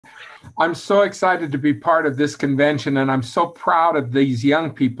I'm so excited to be part of this convention, and I'm so proud of these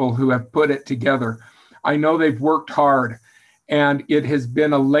young people who have put it together. I know they've worked hard, and it has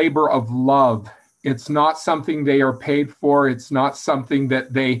been a labor of love. It's not something they are paid for. It's not something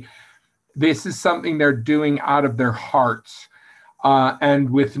that this is something they're doing out of their hearts, and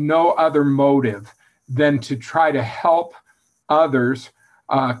with no other motive than to try to help others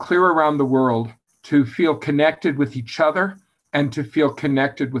clear around the world to feel connected with each other and to feel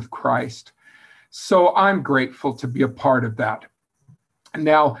connected with Christ. So I'm grateful to be a part of that.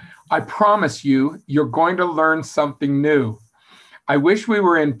 Now, I promise you, you're going to learn something new. I wish we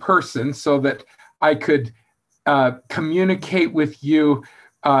were in person so that I could communicate with you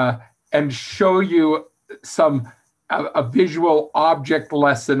and show you a visual object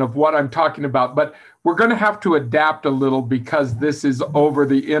lesson of what I'm talking about. But we're going to have to adapt a little because this is over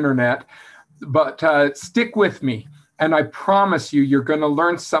the internet. But stick with me, and I promise you, you're going to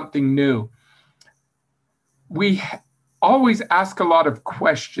learn something new. We always ask a lot of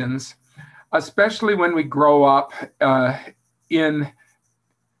questions, especially when we grow up in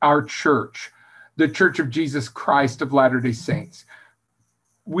our church, the Church of Jesus Christ of Latter-day Saints.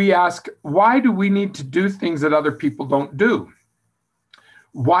 We ask, why do we need to do things that other people don't do?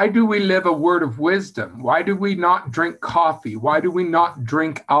 Why do we live a word of wisdom? Why do we not drink coffee? Why do we not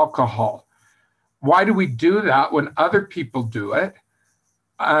drink alcohol? Why do we do that when other people do it?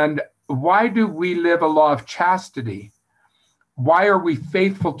 And why do we live a law of chastity? Why are we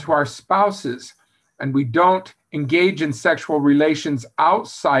faithful to our spouses and we don't engage in sexual relations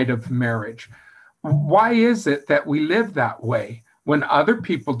outside of marriage? Why is it that we live that way when other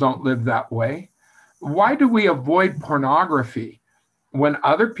people don't live that way? Why do we avoid pornography when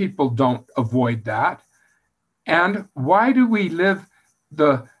other people don't avoid that? And why do we live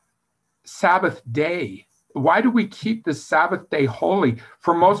the Sabbath day? Why do we keep the Sabbath day holy?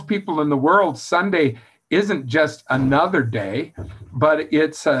 For most people in the world, Sunday isn't just another day, but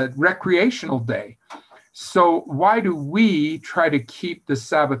it's a recreational day. So why do we try to keep the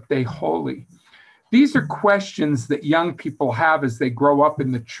Sabbath day holy? These are questions that young people have as they grow up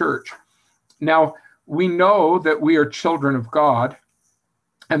in the church. Now, we know that we are children of God,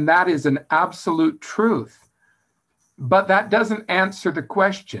 and that is an absolute truth. But that doesn't answer the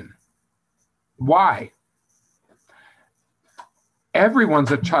question, why?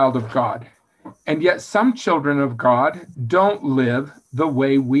 Everyone's a child of God, and yet some children of God don't live the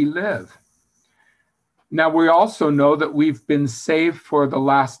way we live. Now, we also know that we've been saved for the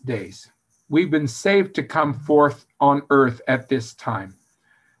last days. We've been saved to come forth on earth at this time.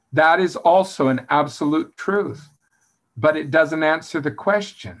 That is also an absolute truth, but it doesn't answer the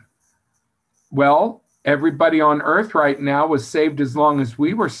question. Well, everybody on earth right now was saved as long as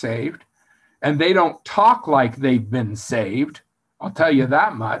we were saved, and they don't talk like they've been saved. I'll tell you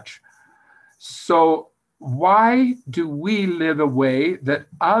that much. So why do we live a way that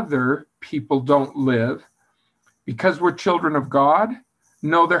other people don't live? Because we're children of God?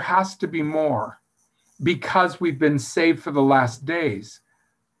 No, there has to be more. Because we've been saved for the last days,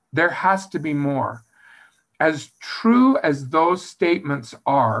 there has to be more. As true as those statements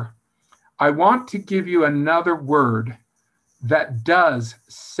are, I want to give you another word that does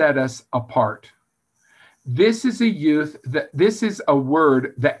set us apart. This is a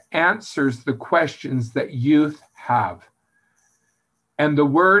word that answers the questions that youth have. And the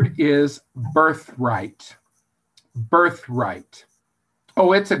word is birthright. Birthright.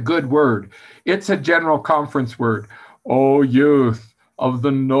 Oh, it's a good word. It's a general conference word. Oh, youth of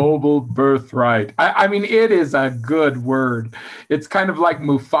the noble birthright. I mean, it is a good word. It's kind of like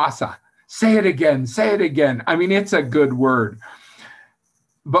Mufasa. Say it again, say it again. I mean, it's a good word.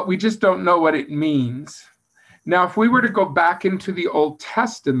 But we just don't know what it means. Now, if we were to go back into the Old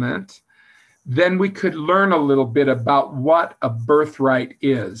Testament, then we could learn a little bit about what a birthright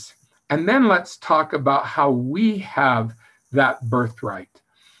is. And then let's talk about how we have that birthright.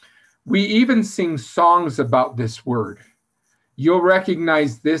 We even sing songs about this word. You'll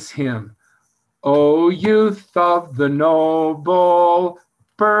recognize this hymn. O youth of the noble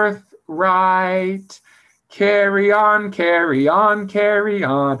birthright, carry on, carry on, carry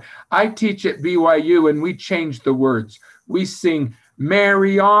on. I teach at BYU and we change the words. We sing,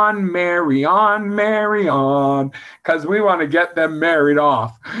 marry on, marry on, marry on, because we want to get them married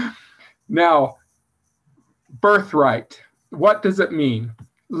off. Now, birthright, what does it mean?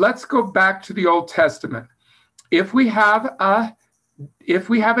 Let's go back to the Old Testament. If we have a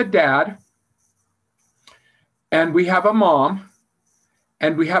dad and we have a mom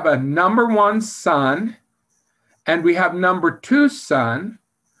and we have a number one son and we have number two son,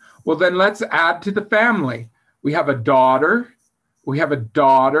 well, then let's add to the family. We have a daughter,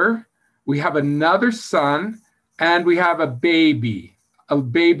 We have another son, and we have a baby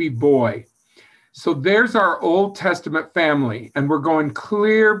boy. So there's our Old Testament family, and we're going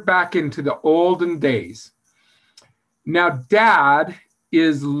clear back into the olden days. Now, Dad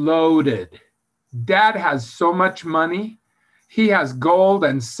is loaded. Dad has so much money. He has gold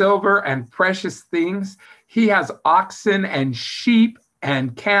and silver and precious things. He has oxen and sheep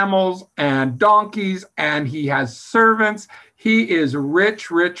and camels and donkeys, and he has servants. He is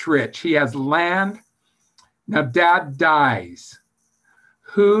rich, rich, rich. He has land. Now, Dad dies.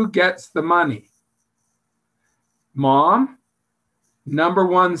 Who gets the money? Mom? Number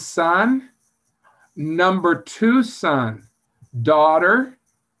one son? Number two son? Daughter?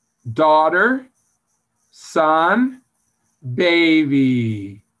 Daughter? Son?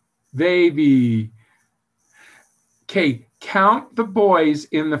 Baby? Baby? Okay, count the boys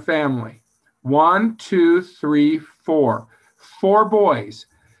in the family. 1, 2, 3, 4. 4 boys.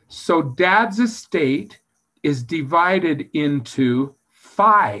 So Dad's estate is divided into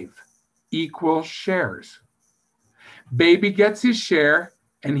 5 equal shares. Baby gets his share,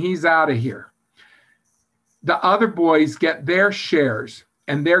 and he's out of here. The other boys get their shares,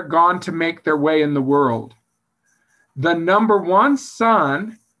 and they're gone to make their way in the world. The number one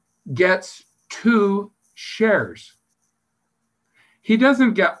son gets 2 shares. He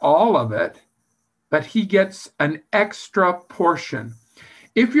doesn't get all of it, but he gets an extra portion.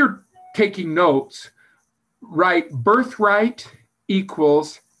 If you're taking notes, write birthright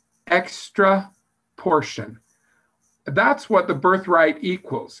equals extra portion. That's what the birthright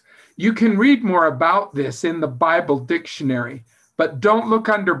equals. You can read more about this in the Bible dictionary, but don't look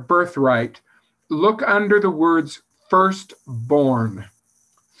under birthright. Look under the words firstborn,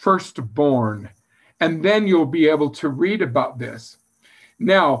 firstborn, and then you'll be able to read about this.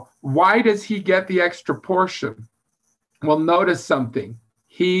 Now, why does he get the extra portion? Well, notice something.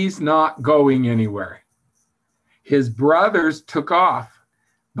 He's not going anywhere. His brothers took off,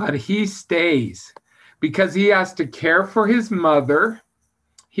 but he stays because he has to care for his mother.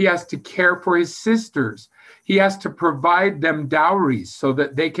 He has to care for his sisters. He has to provide them dowries so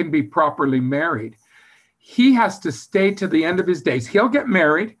that they can be properly married. He has to stay to the end of his days. He'll get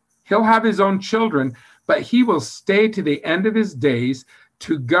married. He'll have his own children, but he will stay to the end of his days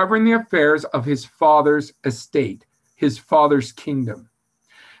to govern the affairs of his father's estate, his father's kingdom.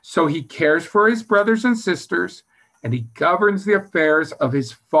 So he cares for his brothers and sisters, and he governs the affairs of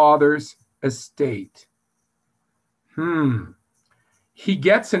his father's estate. He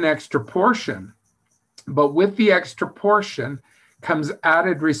gets an extra portion, but with the extra portion comes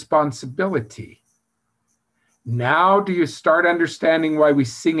added responsibility. Now do you start understanding why we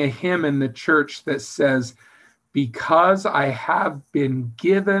sing a hymn in the church that says, "Because I have been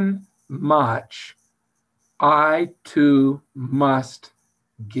given much, I too must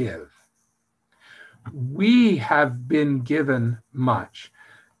give." We have been given much.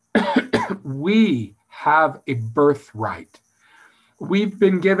 We have a birthright. We've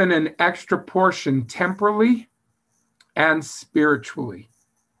been given an extra portion temporally and spiritually.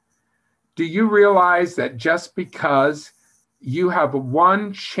 Do you realize that just because you have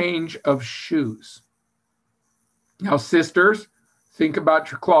one change of shoes? Now, sisters, think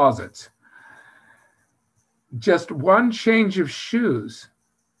about your closets. Just one change of shoes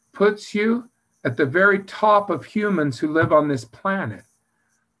puts you at the very top of humans who live on this planet.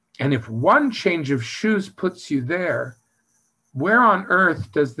 And if one change of shoes puts you there, where on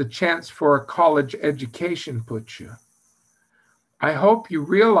earth does the chance for a college education put you? I hope you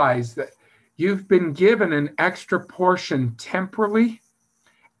realize that you've been given an extra portion temporally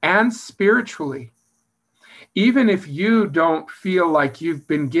and spiritually. Even if you don't feel like you've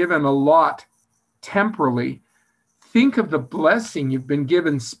been given a lot temporally, think of the blessing you've been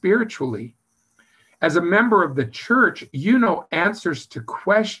given spiritually. As a member of the church, you know answers to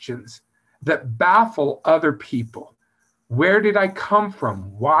questions that baffle other people. Where did I come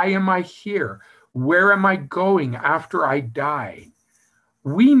from? Why am I here? Where am I going after I die?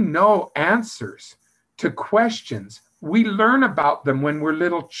 We know answers to questions. We learn about them when we're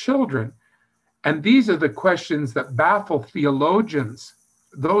little children. And these are the questions that baffle theologians,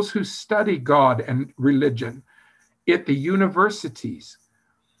 those who study God and religion at the universities.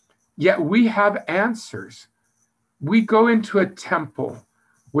 Yet we have answers. We go into a temple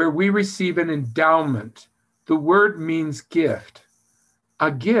where we receive an endowment. The word means gift,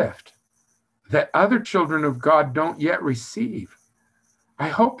 a gift that other children of God don't yet receive. I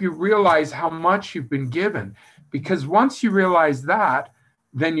hope you realize how much you've been given, because once you realize that,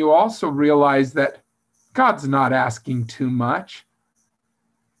 then you also realize that God's not asking too much.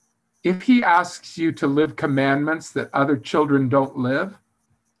 If he asks you to live commandments that other children don't live,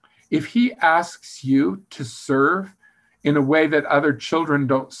 if he asks you to serve in a way that other children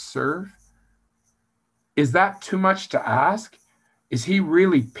don't serve, is that too much to ask? Is he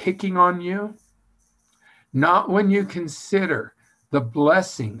really picking on you? Not when you consider the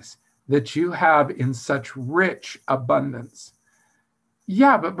blessings that you have in such rich abundance.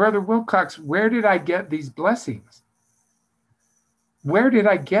 Yeah, but Brother Wilcox, where did I get these blessings? Where did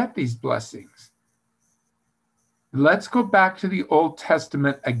I get these blessings? Let's go back to the Old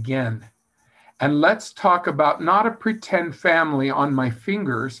Testament again. And let's talk about not a pretend family on my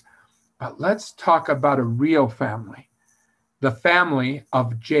fingers, but let's talk about a real family, the family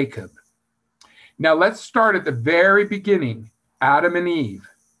of Jacob. Now let's start at the very beginning, Adam and Eve.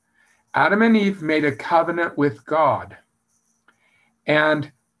 Adam and Eve made a covenant with God,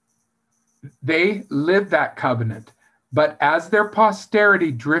 and they lived that covenant. But as their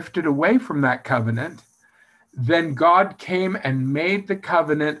posterity drifted away from that covenant, then God came and made the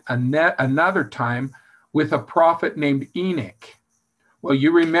covenant another time with a prophet named Enoch. Well,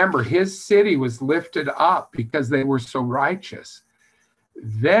 you remember his city was lifted up because they were so righteous.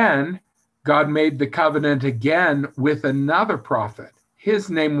 Then God made the covenant again with another prophet. His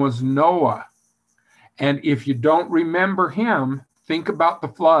name was Noah. And if you don't remember him, think about the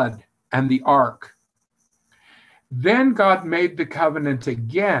flood and the ark. Then God made the covenant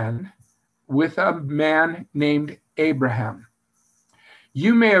again with a man named Abraham.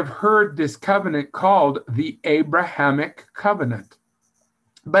 You may have heard this covenant called the Abrahamic covenant,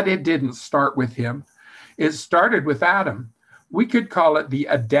 but it didn't start with him. It started with Adam. We could call it the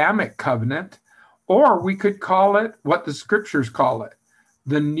Adamic covenant, or we could call it what the scriptures call it,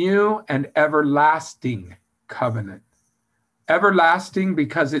 the new and everlasting covenant. Everlasting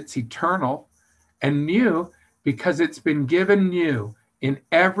because it's eternal, and new because it's been given new in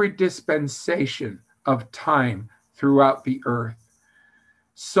every dispensation of time throughout the earth.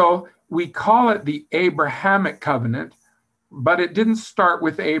 So we call it the Abrahamic covenant, but it didn't start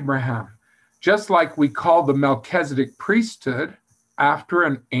with Abraham. Just like we call the Melchizedek priesthood after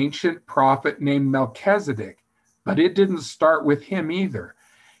an ancient prophet named Melchizedek, but it didn't start with him either.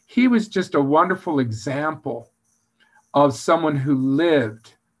 He was just a wonderful example of someone who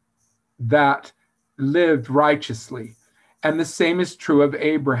lived righteously. And the same is true of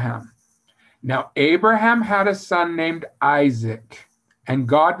Abraham. Now, Abraham had a son named Isaac, and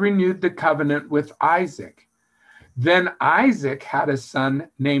God renewed the covenant with Isaac. Then Isaac had a son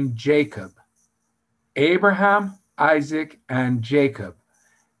named Jacob. Abraham, Isaac, and Jacob.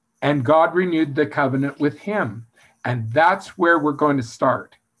 And God renewed the covenant with him. And that's where we're going to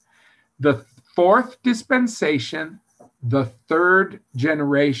start. The fourth dispensation, the third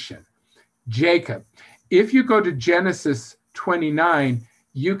generation, Jacob. If you go to Genesis 29,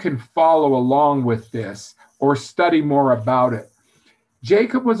 you can follow along with this or study more about it.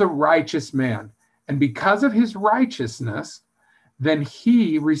 Jacob was a righteous man, and because of his righteousness, then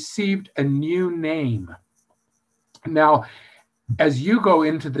he received a new name. Now, as you go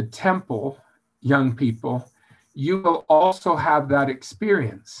into the temple, young people, you will also have that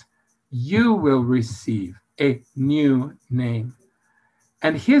experience. You will receive a new name.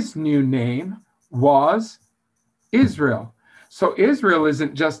 And his new name was Israel. So Israel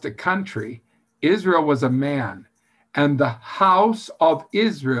isn't just a country. Israel was a man. And the house of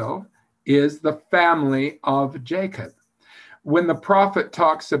Israel is the family of Jacob. When the prophet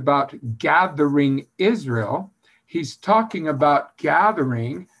talks about gathering Israel, he's talking about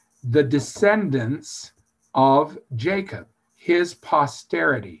gathering the descendants of Jacob, his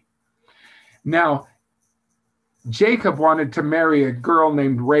posterity. Now, Jacob wanted to marry a girl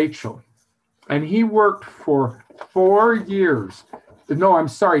named Rachel, and he worked for 7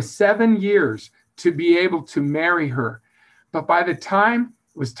 years to be able to marry her. But by the time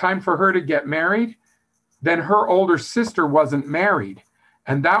it was time for her to get married, then her older sister wasn't married,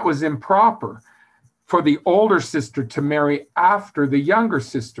 and that was improper for the older sister to marry after the younger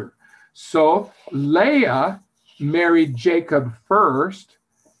sister. So Leah married Jacob first,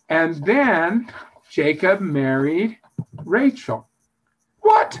 and then Jacob married Rachel.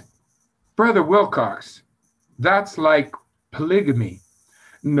 What? Brother Wilcox, that's like polygamy.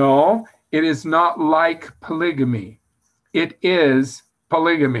 No, it is not like polygamy. It is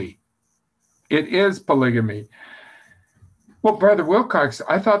polygamy. It is polygamy. Well, Brother Wilcox,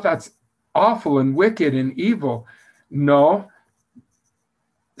 I thought that's awful and wicked and evil. No.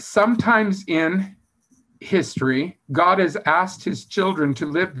 Sometimes in history, God has asked his children to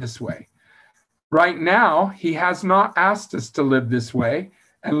live this way. Right now, he has not asked us to live this way,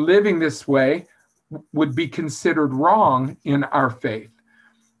 and living this way would be considered wrong in our faith.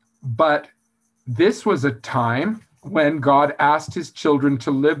 But this was a time when God asked his children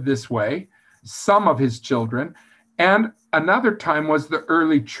to live this way, some of his children, and another time was the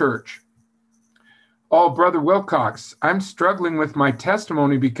early church. Oh, Brother Wilcox, I'm struggling with my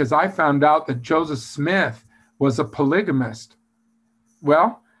testimony because I found out that Joseph Smith was a polygamist.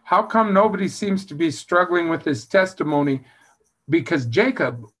 Well, how come nobody seems to be struggling with his testimony? Because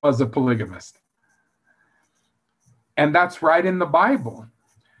Jacob was a polygamist. And that's right in the Bible.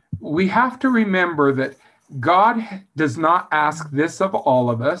 We have to remember that God does not ask this of all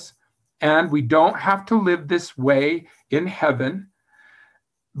of us, and we don't have to live this way in heaven.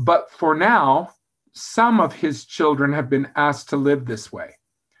 But for now, some of his children have been asked to live this way.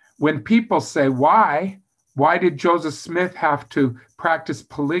 When people say, why did Joseph Smith have to practice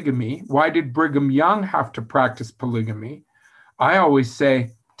polygamy? Why did Brigham Young have to practice polygamy? I always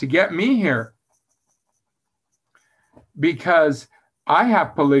say, to get me here. Because I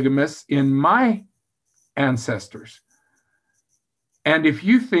have polygamists in my ancestors. And if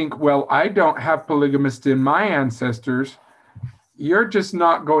you think, well, I don't have polygamists in my ancestors, you're just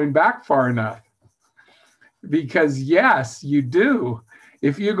not going back far enough. Because yes, you do.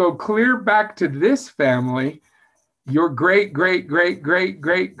 If you go clear back to this family, your great, great, great, great,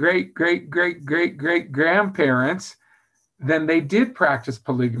 great, great, great, great, great, great grandparents, then they did practice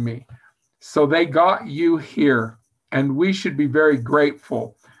polygamy. So they got you here. And we should be very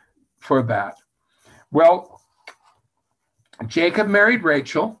grateful for that. Well, Jacob married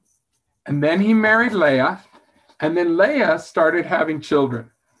Rachel, and then he married Leah, and then Leah started having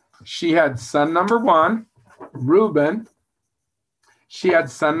children. She had son number 1, Reuben. She had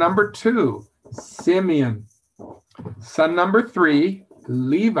son number 2, Simeon. Son number 3,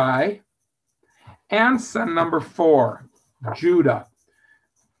 Levi. And son number 4, Judah.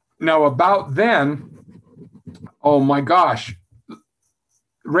 Now, about then, oh my gosh,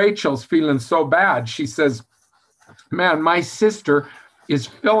 Rachel's feeling so bad. She says, man, my sister is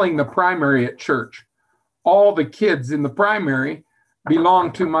filling the primary at church. All the kids in the primary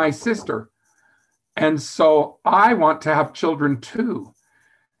belong to my sister. And so I want to have children too.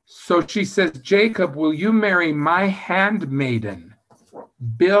 So she says, Jacob, will you marry my handmaiden,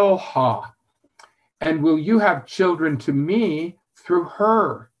 Bilhah? And will you have children to me through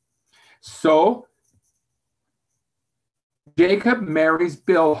her? So Jacob marries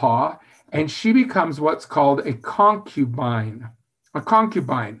Bilhah, and she becomes what's called a concubine. A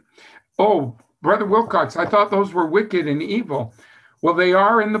concubine. Oh, Brother Wilcox, I thought those were wicked and evil. Well, they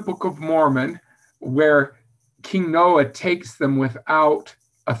are in the Book of Mormon, where King Noah takes them without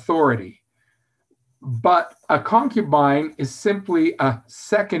authority. But a concubine is simply a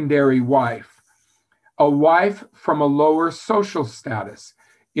secondary wife, a wife from a lower social status.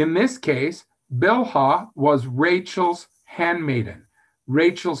 In this case, Bilhah was Rachel's handmaiden,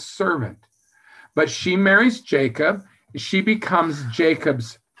 Rachel's servant. But she marries Jacob. She becomes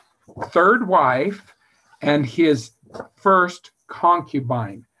Jacob's third wife and his first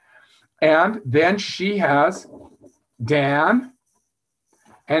concubine. And then she has Dan,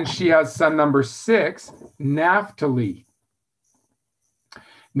 and she has son number 6, Naphtali.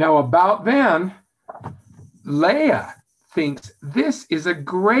 Now, about then, Leah thinks this is a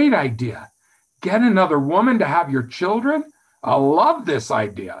great idea. Get another woman to have your children? I love this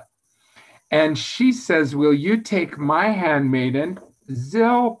idea. And she says, will you take my handmaiden,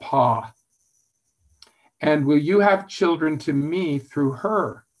 Zilpah? And will you have children to me through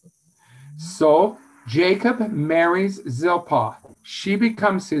her? So Jacob marries Zilpah. She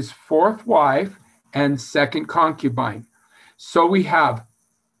becomes his fourth wife and second concubine. So we have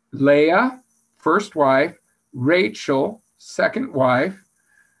Leah, first wife, Rachel, second wife.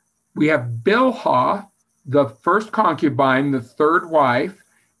 We have Bilhah, the first concubine, the third wife,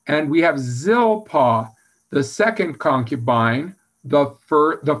 and we have Zilpah, the second concubine, the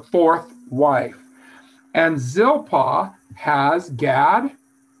fourth wife. And Zilpah has Gad,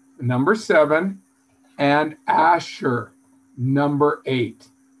 number 7, and Asher, number 8.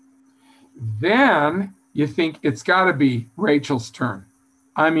 Then you think it's got to be Rachel's turn.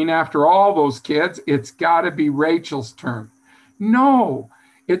 I mean, after all those kids, it's got to be Rachel's turn. No,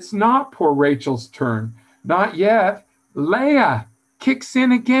 it's not poor Rachel's turn. Not yet. Leah kicks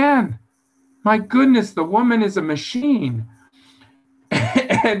in again. My goodness, the woman is a machine.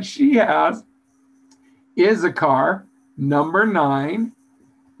 And she has Issachar, number 9,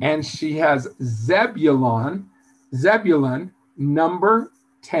 and she has Zebulun, number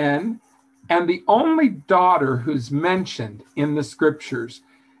 10, and the only daughter who's mentioned in the scriptures,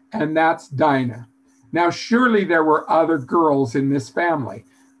 and that's Dinah. Now, surely there were other girls in this family,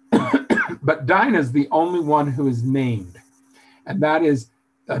 but Dinah is the only one who is named, and that is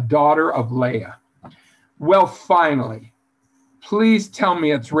a daughter of Leah. Well, finally, please tell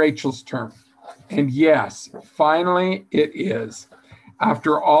me it's Rachel's turn. And yes, finally it is.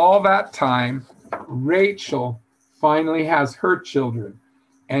 After all that time, Rachel finally has her children.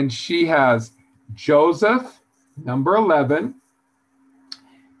 And she has Joseph, number 11,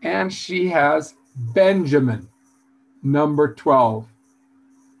 and she has Benjamin, number 12.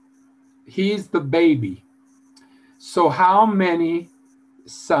 He's the baby. So how many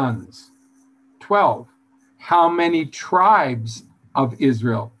sons? 12. How many tribes of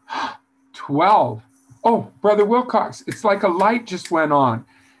Israel? 12. Oh, Brother Wilcox, it's like a light just went on.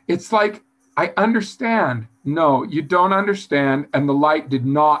 It's like, I understand. No, you don't understand, and the light did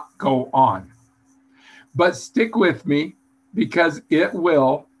not go on. But stick with me, because it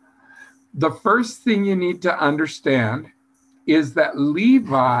will. The first thing you need to understand is that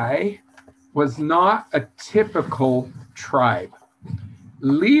Levi was not a typical tribe.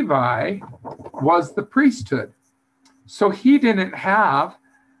 Levi was the priesthood. So he didn't have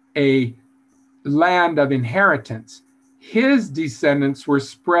a land of inheritance. His descendants were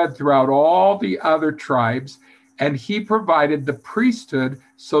spread throughout all the other tribes, and he provided the priesthood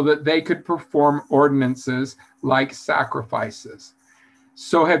so that they could perform ordinances like sacrifices.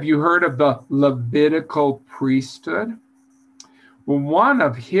 So have you heard of the Levitical priesthood? Well, one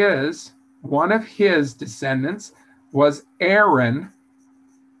of his descendants was Aaron,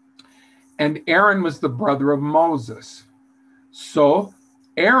 and Aaron was the brother of Moses. So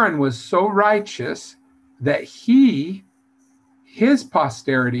Aaron was so righteous that his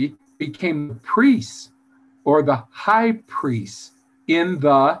posterity became the priests, or the high priests, in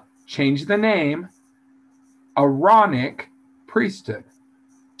the, change the name, Aaronic priesthood.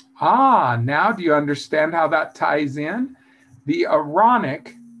 Now do you understand how that ties in? The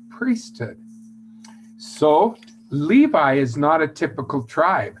Aaronic priesthood. So Levi is not a typical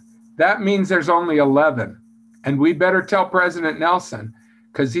tribe. That means there's only 11. And we better tell President Nelson,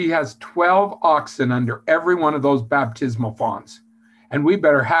 because he has 12 oxen under every one of those baptismal fonts. And we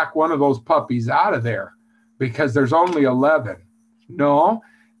better hack one of those puppies out of there, because there's only 11. No,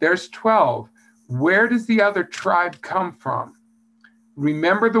 there's 12. Where does the other tribe come from?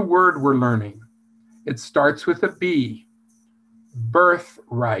 Remember the word we're learning. It starts with a B.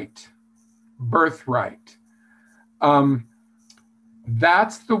 Birthright. Birthright.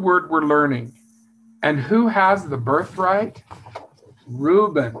 That's the word we're learning. And who has the birthright?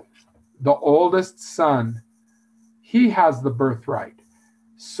 Reuben, the oldest son. He has the birthright.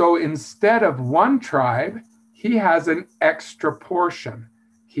 So instead of one tribe, he has an extra portion.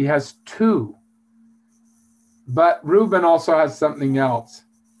 He has 2. But Reuben also has something else.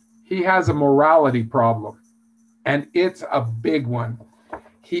 He has a morality problem, and it's a big one.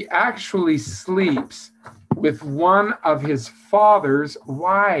 He actually sleeps with one of his father's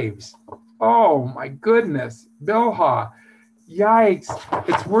wives. Oh my goodness, Bilhah. Yikes.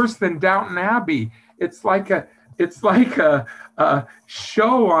 It's worse than Downton Abbey. It's like a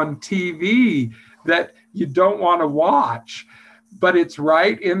show on TV that you don't want to watch, but it's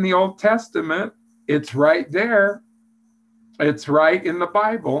right in the Old Testament. It's right there. It's right in the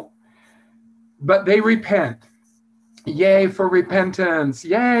Bible. But they repent. Yay for repentance.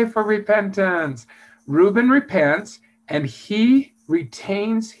 Yay for repentance. Reuben repents, and he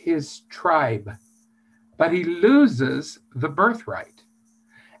retains his tribe, but he loses the birthright.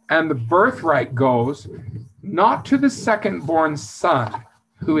 And the birthright goes not to the second-born son,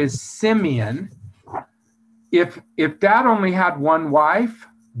 who is Simeon. If dad only had one wife,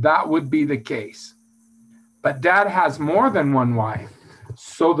 that would be the case. But dad has more than one wife.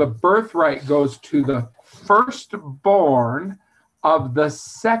 So the birthright goes to the firstborn of the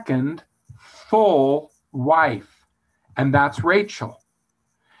second full wife, and that's Rachel.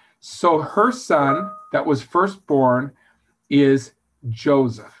 So her son that was firstborn is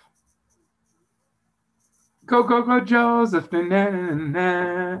Joseph. Go, go, go, Joseph. Na, na, na,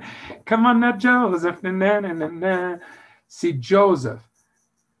 na. Come on now, Joseph. Na, na, na, na. See, Joseph.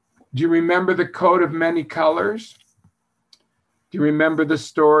 Do you remember the coat of many colors? Do you remember the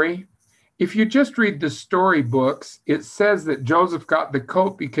story? If you just read the storybooks, it says that Joseph got the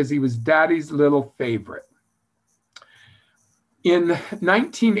coat because he was daddy's little favorite. In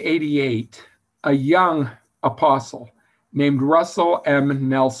 1988, a young apostle named Russell M.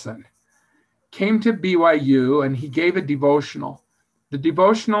 Nelson came to BYU, and he gave a devotional. The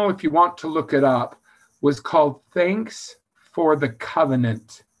devotional, if you want to look it up, was called Thanks for the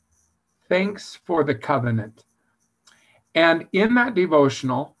Covenant. Thanks for the Covenant. And in that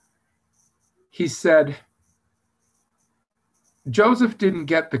devotional, he said, Joseph didn't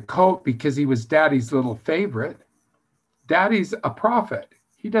get the coat because he was daddy's little favorite. Daddy's a prophet.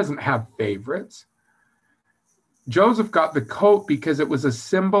 He doesn't have favorites. Joseph got the coat because it was a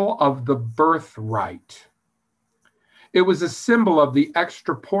symbol of the birthright. It was a symbol of the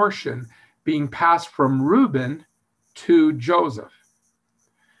extra portion being passed from Reuben to Joseph.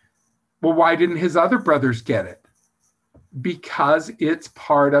 Well, why didn't his other brothers get it? Because it's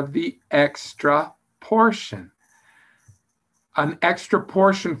part of the extra portion. An extra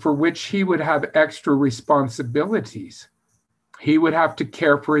portion for which he would have extra responsibilities. He would have to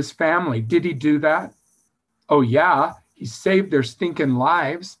care for his family. Did he do that? Oh, yeah. He saved their stinking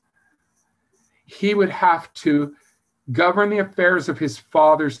lives. He would have to govern the affairs of his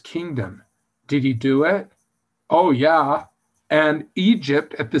father's kingdom. Did he do it? Oh, yeah. And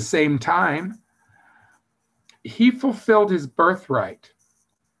Egypt at the same time. He fulfilled his birthright.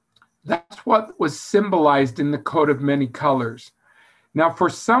 That's what was symbolized in the coat of many colors. Now, for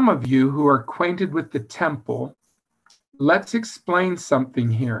some of you who are acquainted with the temple, let's explain something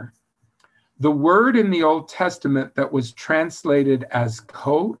here. The word in the Old Testament that was translated as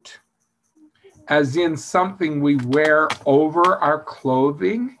coat, as in something we wear over our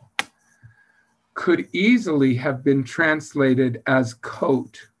clothing, could easily have been translated as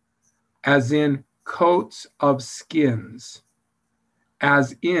coat, as in coats of skins,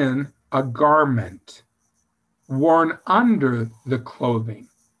 as in a garment worn under the clothing,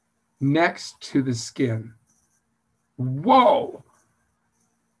 next to the skin. Whoa!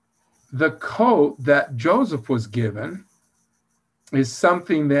 The coat that Joseph was given is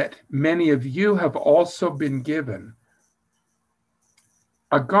something that many of you have also been given.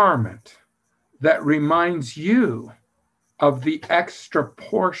 A garment that reminds you of the extra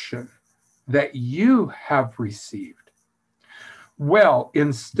portion that you have received. Well,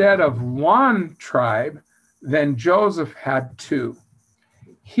 instead of one tribe, then Joseph had two.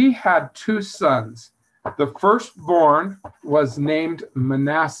 He had two sons. The firstborn was named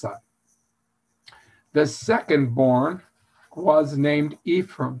Manasseh. The secondborn was named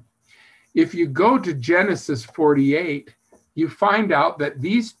Ephraim. If you go to Genesis 48, you find out that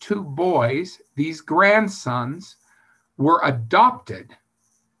these two boys, these grandsons, were adopted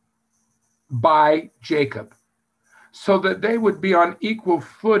by Jacob so that they would be on equal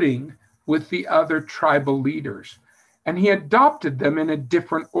footing with the other tribal leaders. And he adopted them in a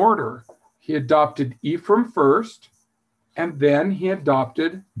different order. He adopted Ephraim first, and then he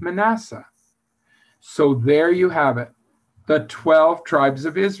adopted Manasseh. So there you have it, the 12 tribes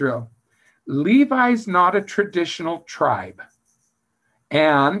of Israel. Levi's not a traditional tribe,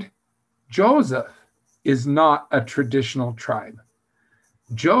 and Joseph is not a traditional tribe.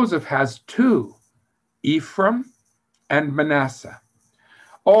 Joseph has two, Ephraim and Manasseh.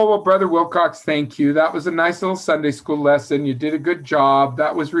 Oh, well, Brother Wilcox, thank you. That was a nice little Sunday school lesson. You did a good job.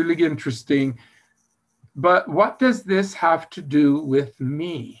 That was really interesting. But what does this have to do with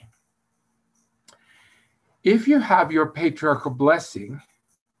me? If you have your patriarchal blessing,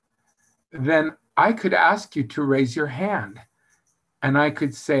 then I could ask you to raise your hand. And I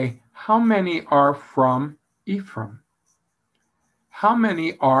could say, how many are from Ephraim? How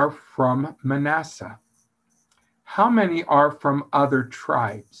many are from Manasseh? How many are from other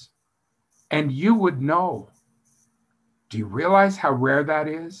tribes? And you would know. Do you realize how rare that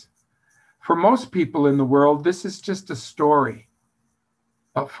is? For most people in the world, this is just a story.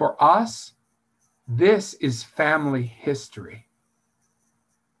 But for us, this is family history.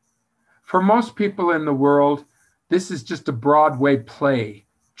 For most people in the world, this is just a Broadway play,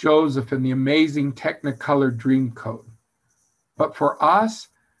 Joseph and the Amazing Technicolor Dreamcoat. But for us,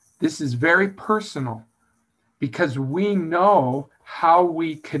 this is very personal because we know how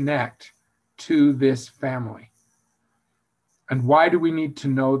we connect to this family. And why do we need to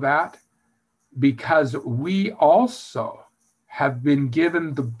know that? Because we also have been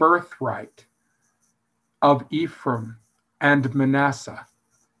given the birthright of Ephraim and Manasseh.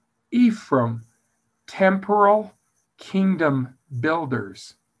 Ephraim, temporal kingdom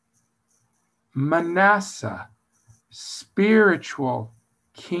builders. Manasseh, spiritual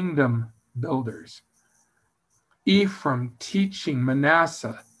kingdom builders. Ephraim teaching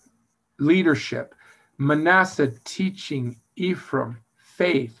Manasseh leadership. Manasseh teaching Ephraim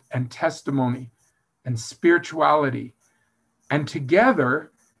faith and testimony and spirituality. And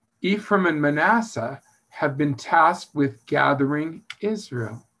together, Ephraim and Manasseh have been tasked with gathering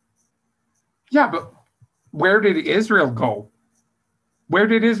Israel. Yeah, but where did Israel go? Where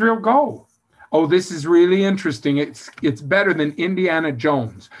did Israel go? Oh, this is really interesting. It's better than Indiana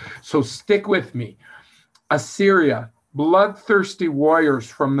Jones. So stick with me. Assyria, bloodthirsty warriors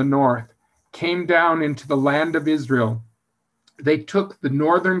from the north, came down into the land of Israel. They took the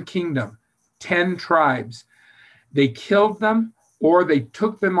northern kingdom, 10 tribes. They killed them or they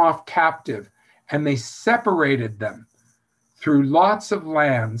took them off captive and they separated them through lots of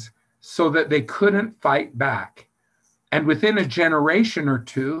lands so that they couldn't fight back. And within a generation or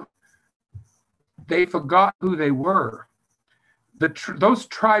two, they forgot who they were. Those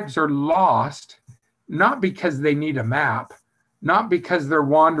tribes are lost, not because they need a map, not because they're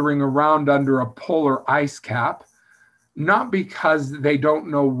wandering around under a polar ice cap, not because they don't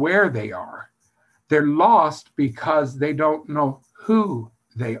know where they are. They're lost because they don't know who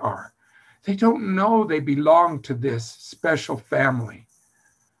they are. They don't know they belong to this special family.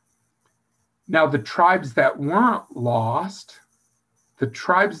 Now, the tribes that weren't lost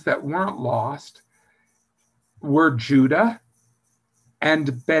were Judah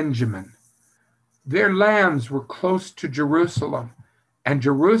and Benjamin. Their lands were close to Jerusalem, and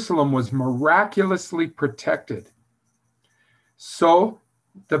Jerusalem was miraculously protected. So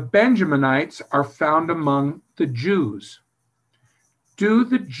the Benjaminites are found among the Jews. Do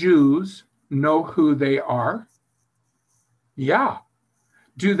the Jews know who they are? Yeah.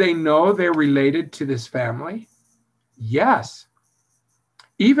 Do they know they're related to this family? Yes.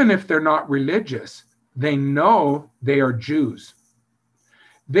 Even if they're not religious, they know they are Jews.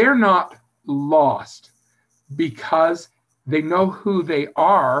 They're not lost because they know who they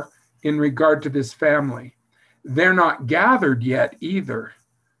are in regard to this family. They're not gathered yet either,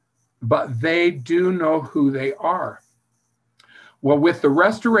 but they do know who they are. Well, with the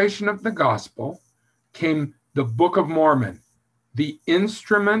restoration of the gospel came the Book of Mormon, the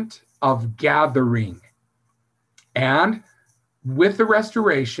instrument of gathering. And with the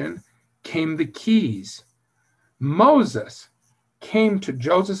restoration came the keys. Moses came to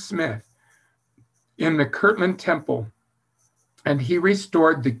Joseph Smith in the Kirtland Temple, and he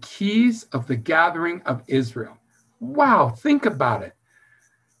restored the keys of the gathering of Israel. Wow, think about it.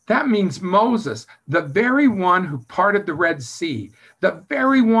 That means Moses, the very one who parted the Red Sea, the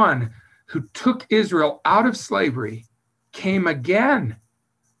very one who took Israel out of slavery, came again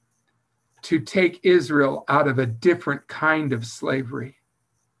to take Israel out of a different kind of slavery,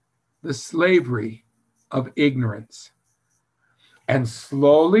 the slavery of ignorance. And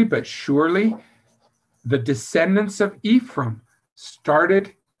slowly but surely, the descendants of Ephraim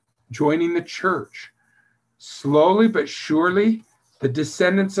started joining the church. Slowly but surely, the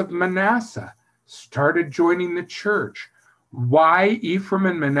descendants of Manasseh started joining the church. Why Ephraim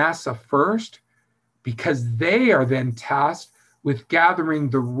and Manasseh first? Because they are then tasked with gathering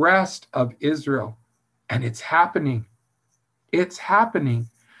the rest of Israel. And it's happening. It's happening.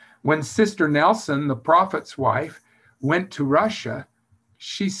 When Sister Nelson, the prophet's wife, went to Russia,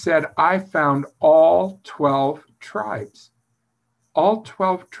 she said, I found all 12 tribes. All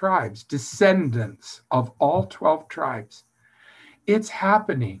 12 tribes, descendants of all 12 tribes. It's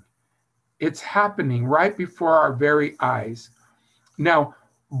happening. It's happening right before our very eyes. Now,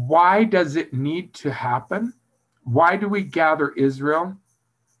 why does it need to happen? Why do we gather Israel?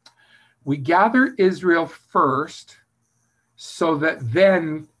 We gather Israel first so that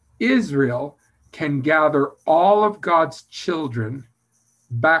then Israel can gather all of God's children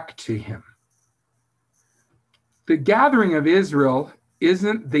back to him. The gathering of Israel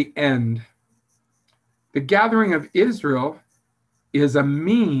isn't the end. The gathering of Israel is a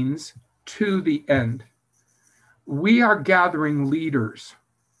means to the end. We are gathering leaders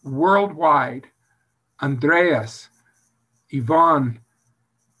worldwide. Andreas, Yvonne,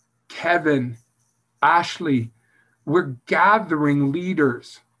 Kevin, Ashley, we're gathering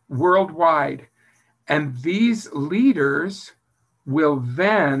leaders worldwide. And these leaders will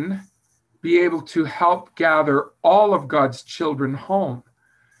then be able to help gather all of God's children home.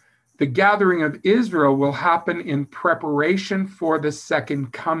 The gathering of Israel will happen in preparation for the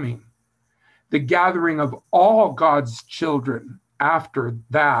second coming. The gathering of all God's children after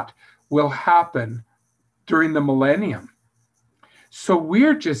that will happen during the millennium. So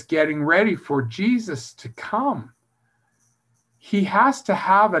we're just getting ready for Jesus to come. He has to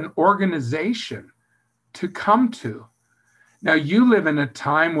have an organization to come to. Now, you live in a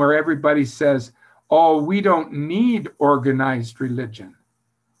time where everybody says, oh, we don't need organized religion.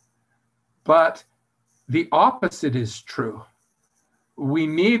 But the opposite is true. We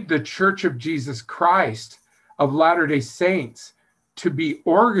need the Church of Jesus Christ of Latter-day Saints to be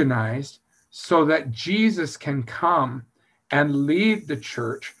organized so that Jesus can come and lead the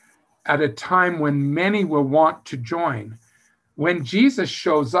church at a time when many will want to join. When Jesus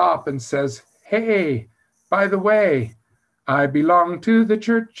shows up and says, hey, by the way, I belong to the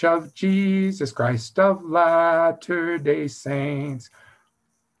Church of Jesus Christ of Latter-day Saints.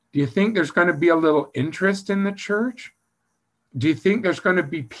 Do you think there's going to be a little interest in the church? Do you think there's going to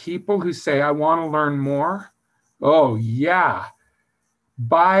be people who say, I want to learn more? Oh, yeah.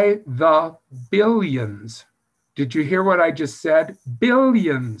 by the billions. Did you hear what I just said?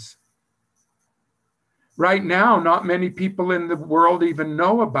 Billions. Right now, not many people in the world even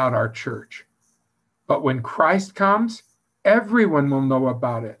know about our church. But when Christ comes, everyone will know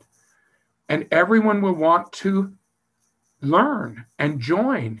about it. And everyone will want to learn and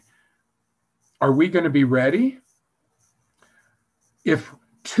join. Are we going to be ready? If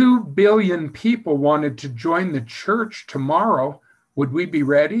 2 billion people wanted to join the church tomorrow, would we be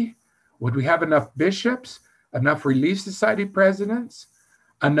ready? Would we have enough bishops, enough Relief Society presidents,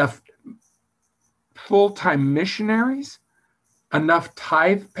 enough full-time missionaries, enough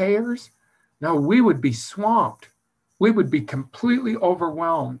tithe payers? No, we would be swamped. We would be completely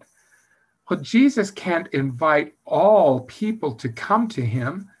overwhelmed. Well, Jesus can't invite all people to come to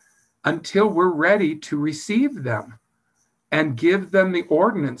him until we're ready to receive them and give them the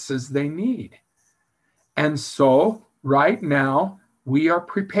ordinances they need. And so right now we are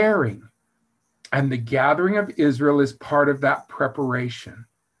preparing, and the gathering of Israel is part of that preparation.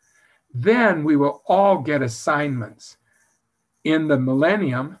 Then we will all get assignments. In the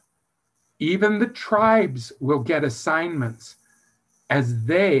millennium, even the tribes will get assignments as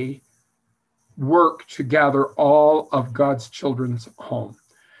they work to gather all of God's children's home.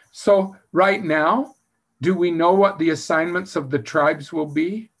 So right now, do we know what the assignments of the tribes will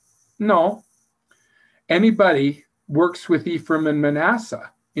be? No. Anybody works with Ephraim and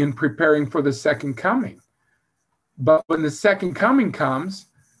Manasseh in preparing for the second coming. But when the second coming comes,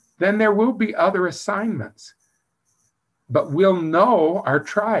 then there will be other assignments. But we'll know our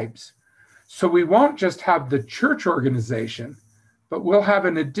tribes. So we won't just have the church organization, but we'll have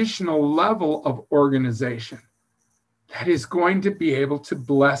an additional level of organization that is going to be able to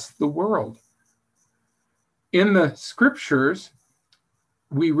bless the world. In the scriptures,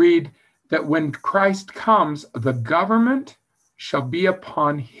 we read that when Christ comes, the government shall be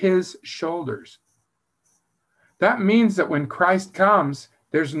upon his shoulders. That means that when Christ comes,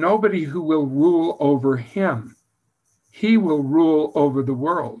 there's nobody who will rule over him. He will rule over the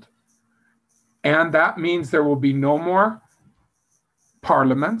world. And that means there will be no more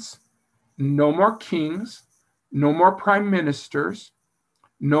parliaments, no more kings, no more prime ministers,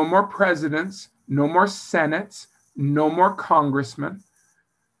 no more presidents, no more senates, no more congressmen.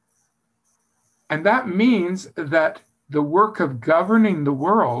 And that means that the work of governing the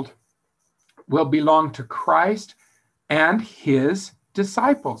world will belong to Christ and his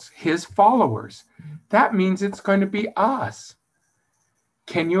disciples, his followers. That means it's going to be us.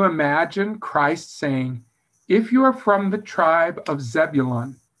 Can you imagine Christ saying, if you are from the tribe of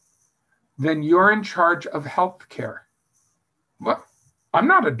Zebulun, then you're in charge of healthcare? Well, I'm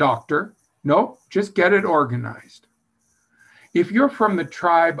not a doctor. No, just get it organized. If you're from the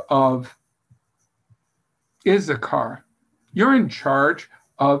tribe of Issachar, you're in charge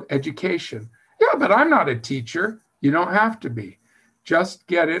of education. Yeah, but I'm not a teacher. You don't have to be. Just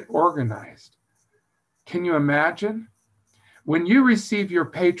get it organized. Can you imagine? When you receive your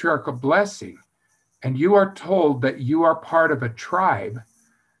patriarchal blessing and you are told that you are part of a tribe,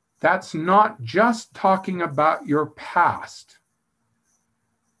 that's not just talking about your past.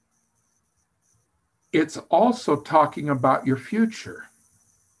 It's also talking about your future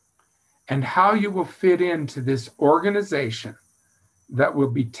and how you will fit into this organization that will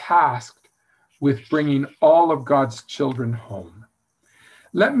be tasked with bringing all of God's children home.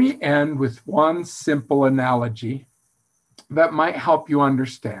 Let me end with one simple analogy that might help you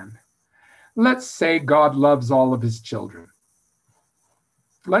understand. Let's say God loves all of his children.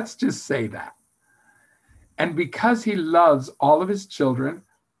 Let's just say that. And because he loves all of his children,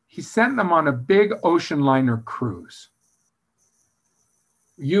 he sent them on a big ocean liner cruise.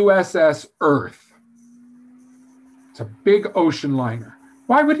 USS Earth. It's a big ocean liner.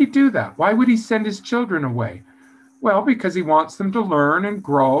 Why would he do that? Why would he send his children away? Well, because he wants them to learn and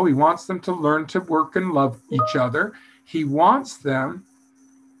grow. He wants them to learn to work and love each other. He wants them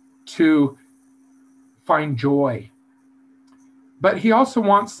to find joy. But he also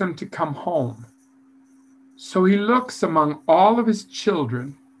wants them to come home. So he looks among all of his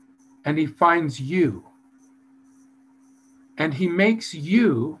children and he finds you. And he makes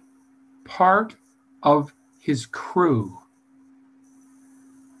you part of his crew.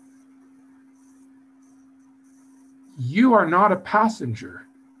 You are not a passenger.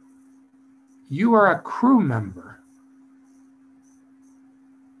 You are a crew member.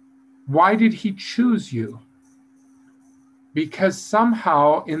 Why did he choose you? Because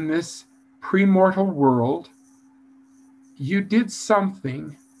somehow in this premortal world, you did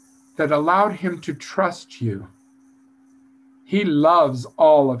something that allowed him to trust you. He loves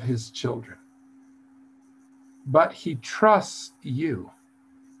all of his children, but he trusts you.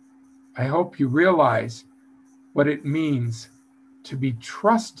 I hope you realize what it means to be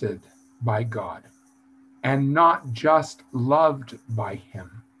trusted by God and not just loved by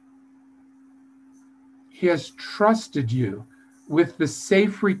him. He has trusted you with the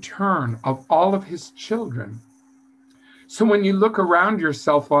safe return of all of his children. So when you look around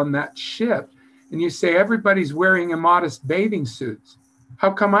yourself on that ship and you say, everybody's wearing immodest bathing suits, how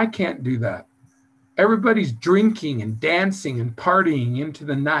come I can't do that? Everybody's drinking and dancing and partying into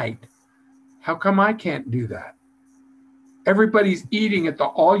the night. How come I can't do that? Everybody's eating at the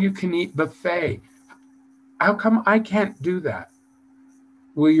all-you-can-eat buffet. How come I can't do that?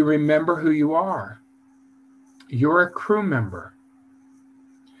 Will you remember who you are? You're a crew member.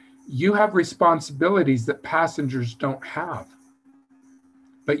 You have responsibilities that passengers don't have.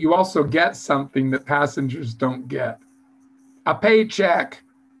 But you also get something that passengers don't get. A paycheck.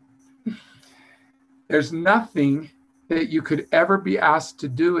 There's nothing that you could ever be asked to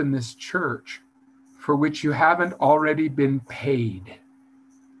do in this church for which you haven't already been paid.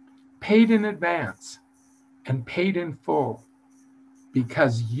 Paid in advance and paid in full,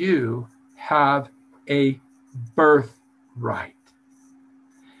 because you have a birthright.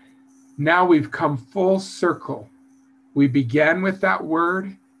 Now we've come full circle. We began with that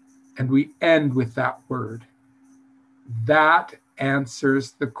word and we end with that word. That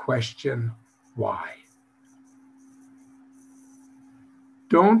answers the question, why?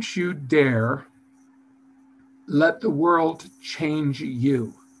 Don't you dare let the world change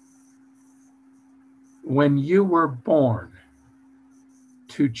you. When you were born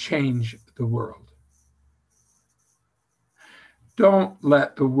to change the world. Don't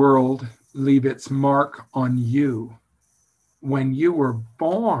let the world leave its mark on you when you were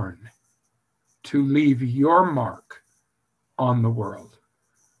born to leave your mark on the world.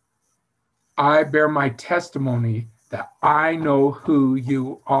 I bear my testimony that I know who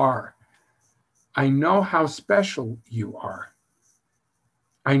you are. I know how special you are.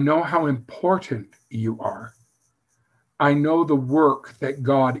 I know how important you are. I know the work that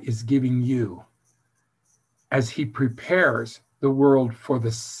God is giving you as he prepares the world for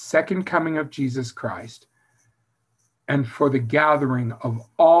the second coming of Jesus Christ and for the gathering of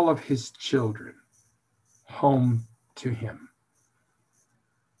all of his children home to him.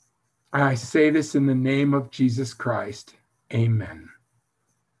 I say this in the name of Jesus Christ. Amen.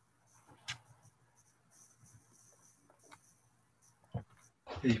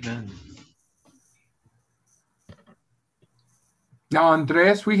 Amen. Now,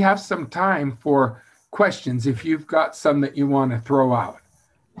 Andreas, we have some time for questions if you've got some that you want to throw out.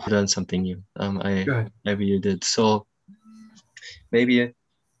 Learn something new. I Good. really did. So maybe,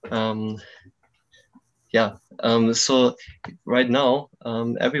 so right now,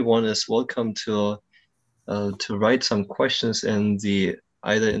 everyone is welcome to write some questions in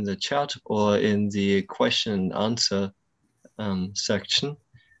either in the chat or in the question and answer section.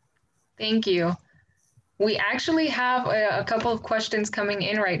 Thank you. We actually have a couple of questions coming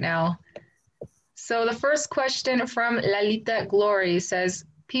in right now. So the first question from Lalita Glory says,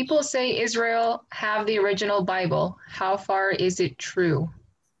 people say Israel have the original Bible. How far is it true?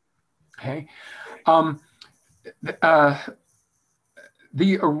 Okay.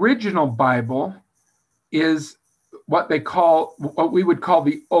 The original Bible is what we would call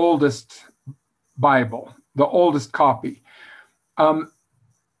the oldest Bible, the oldest copy.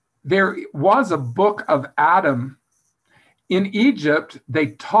 There was a book of Adam. In Egypt, they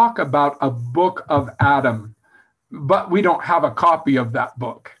talk about a book of Adam, but we don't have a copy of that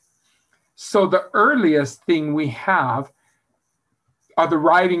book. So the earliest thing we have are the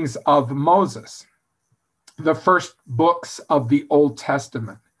writings of Moses, the first books of the Old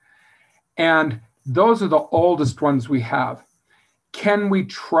Testament. And those are the oldest ones we have. Can we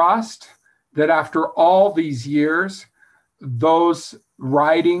trust that after all these years, those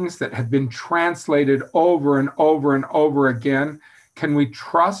writings that have been translated over and over and over again, can we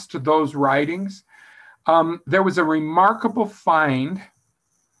trust those writings? There was a remarkable find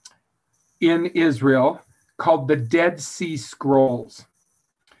in Israel called the Dead Sea Scrolls.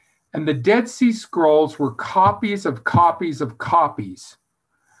 And the Dead Sea Scrolls were copies of copies of copies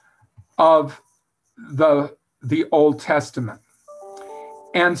of the Old Testament.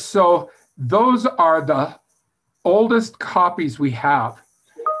 And so those are the oldest copies we have,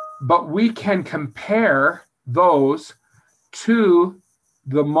 but we can compare those to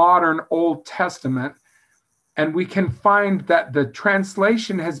the modern Old Testament, and we can find that the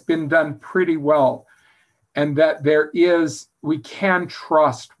translation has been done pretty well, and that we can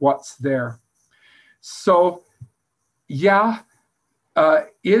trust what's there. So, yeah,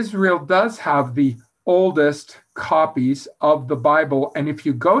 Israel does have the oldest copies of the Bible. And if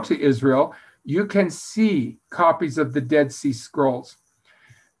you go to Israel, you can see copies of the Dead Sea Scrolls.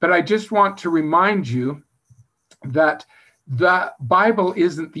 But I just want to remind you that the Bible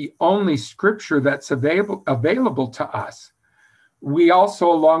isn't the only scripture that's available to us. We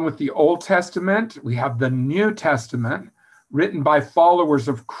also, along with the Old Testament, we have the New Testament written by followers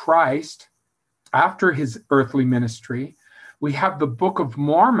of Christ after his earthly ministry. We have the Book of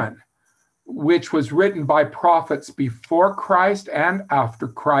Mormon, which was written by prophets before Christ and after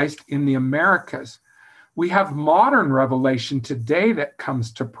Christ in the Americas. We have modern revelation today that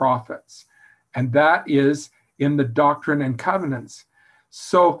comes to prophets, and that is in the Doctrine and Covenants.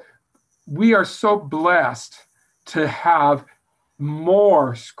 So we are so blessed to have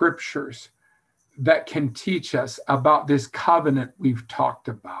more scriptures that can teach us about this covenant we've talked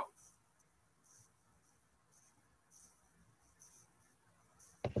about.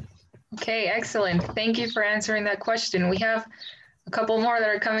 Okay, excellent. Thank you for answering that question. We have a couple more that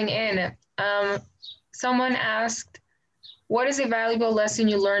are coming in. Someone asked, what is a valuable lesson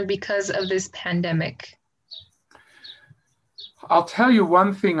you learned because of this pandemic? I'll tell you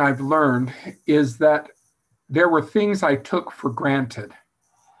one thing I've learned is that there were things I took for granted.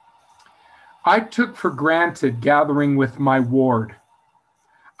 I took for granted gathering with my ward.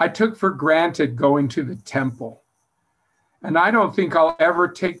 I took for granted going to the temple. And I don't think I'll ever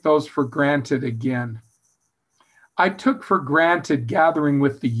take those for granted again. I took for granted gathering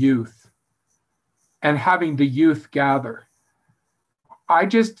with the youth and having the youth gather. I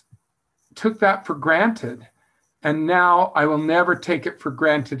just took that for granted. And now I will never take it for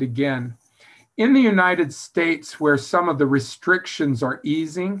granted again. In the United States, where some of the restrictions are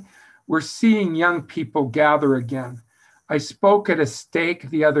easing, we're seeing young people gather again. I spoke at a stake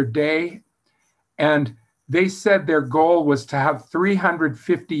the other day, and they said their goal was to have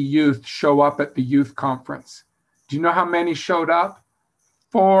 350 youth show up at the youth conference. Do you know how many showed up?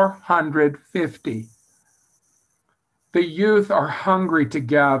 450. The youth are hungry to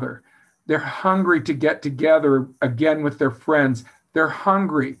gather. They're hungry to get together again with their friends. They're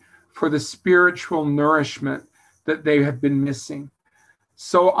hungry for the spiritual nourishment that they have been missing.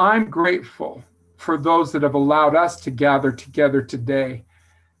 So I'm grateful for those that have allowed us to gather together today.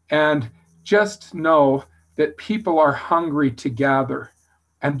 And just know that people are hungry to gather.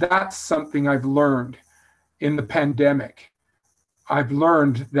 And that's something I've learned in the pandemic. I've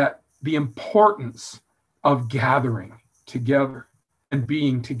learned that the importance of gathering together and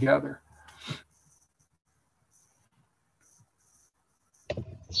being together.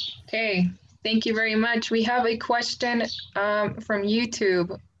 Okay, thank you very much. We have a question from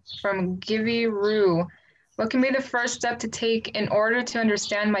YouTube, from Givy Rue. What can be the first step to take in order to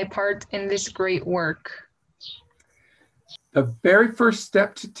understand my part in this great work? The very first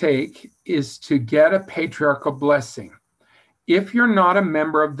step to take is to get a patriarchal blessing. If you're not a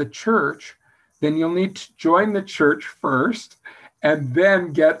member of the church, then you'll need to join the church first and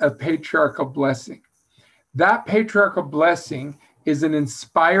then get a patriarchal blessing. That patriarchal blessing is an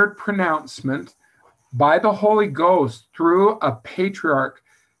inspired pronouncement by the Holy Ghost through a patriarch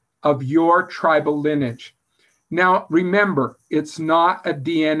of your tribal lineage. Now, remember, it's not a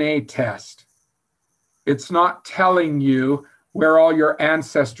DNA test. It's not telling you where all your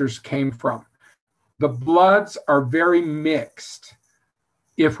ancestors came from. The bloods are very mixed.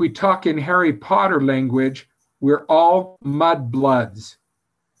 If we talk in Harry Potter language, we're all mud bloods.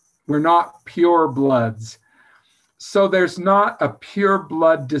 We're not pure bloods. So there's not a pure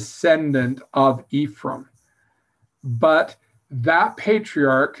blood descendant of Ephraim, but that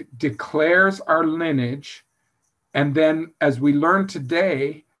patriarch declares our lineage. And then as we learn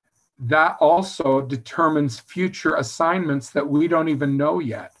today, that also determines future assignments that we don't even know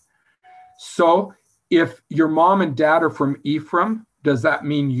yet. So if your mom and dad are from Ephraim, does that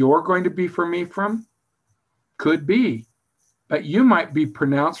mean you're going to be from Ephraim? Could be, but you might be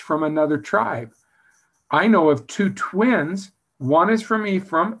pronounced from another tribe. I know of two twins. One is from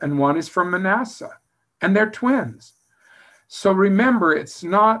Ephraim and one is from Manasseh, and they're twins. So remember, it's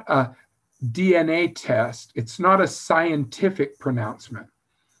not a DNA test. It's not a scientific pronouncement.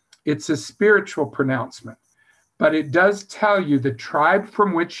 It's a spiritual pronouncement, but it does tell you the tribe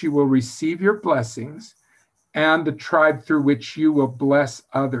from which you will receive your blessings and the tribe through which you will bless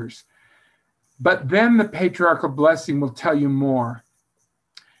others. But then the patriarchal blessing will tell you more.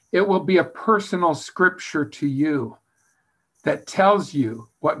 It will be a personal scripture to you that tells you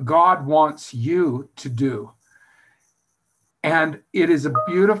what God wants you to do. And it is a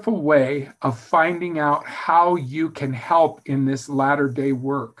beautiful way of finding out how you can help in this latter day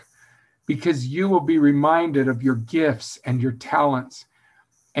work, because you will be reminded of your gifts and your talents.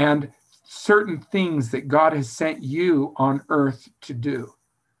 And certain things that God has sent you on earth to do.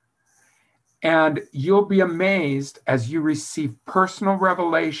 And you'll be amazed as you receive personal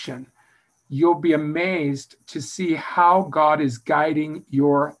revelation. You'll be amazed to see how God is guiding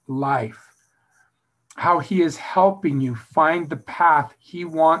your life, how he is helping you find the path he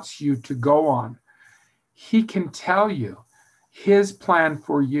wants you to go on. He can tell you his plan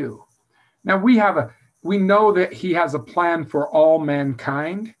for you. Now we know that he has a plan for all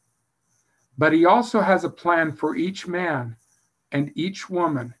mankind, but he also has a plan for each man and each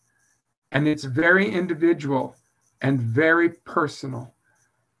woman. And it's very individual and very personal.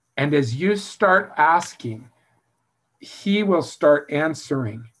 And as you start asking, he will start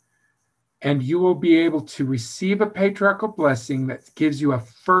answering. And you will be able to receive a patriarchal blessing that gives you a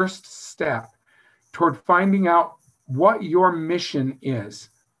first step toward finding out what your mission is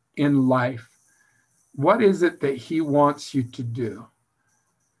in life. What is it that he wants you to do?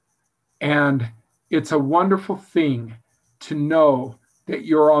 And it's a wonderful thing to know that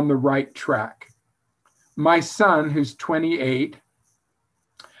you're on the right track. My son, who's 28,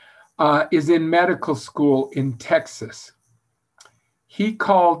 is in medical school in Texas. He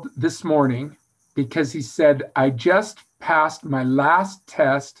called this morning because he said, I just passed my last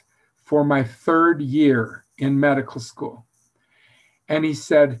test for my 3rd year in medical school. And he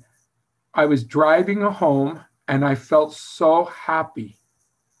said, I was driving home and I felt so happy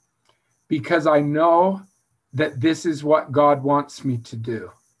because I know that this is what God wants me to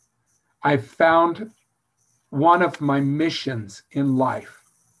do. I found one of my missions in life.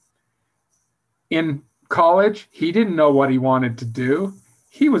 In college, he didn't know what he wanted to do.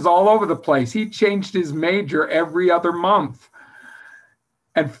 He was all over the place. He changed his major every other month.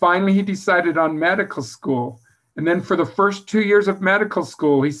 And finally, he decided on medical school. And then for the first 2 years of medical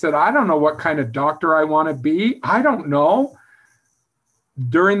school, he said, I don't know what kind of doctor I want to be. I don't know.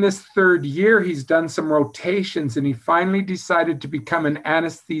 During this 3rd year, he's done some rotations and he finally decided to become an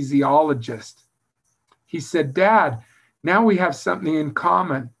anesthesiologist. He said, Dad, now we have something in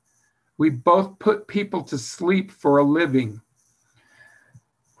common. We both put people to sleep for a living.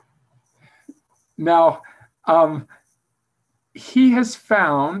 Now, he has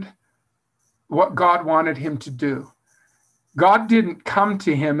found what God wanted him to do. God didn't come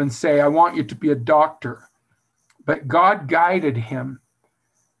to him and say, I want you to be a doctor, but God guided him.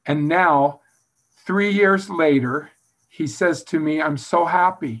 And now, 3 years later, he says to me, I'm so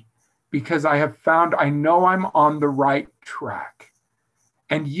happy because I have found, I know I'm on the right track.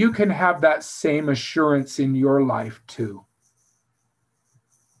 And you can have that same assurance in your life too.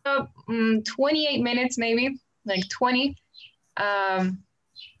 28 minutes, maybe like 20,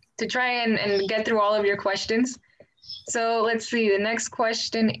 to try and get through all of your questions. So let's see. The next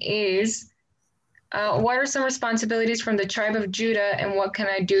question is, what are some responsibilities from the tribe of Judah and what can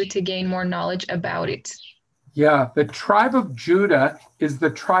I do to gain more knowledge about it? Yeah, the tribe of Judah is the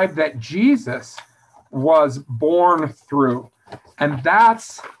tribe that Jesus was born through. And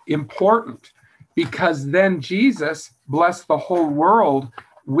that's important because then Jesus blessed the whole world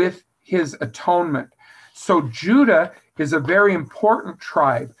with his atonement. So Judah is a very important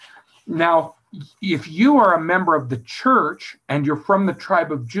tribe. Now, if you are a member of the church and you're from the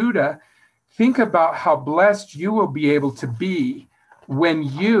tribe of Judah, think about how blessed you will be able to be when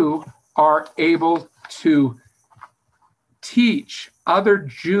you are able to teach other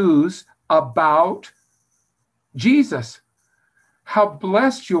Jews about Jesus. How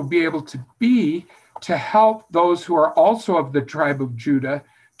blessed you'll be able to be to help those who are also of the tribe of Judah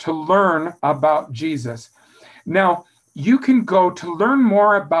to learn about Jesus. Now, you can go to learn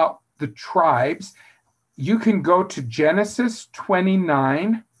more about the tribes. You can go to Genesis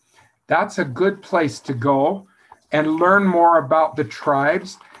 29. That's a good place to go and learn more about the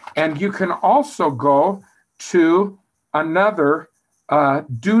tribes. And you can also go to another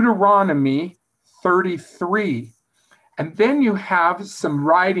Deuteronomy 33. And then you have some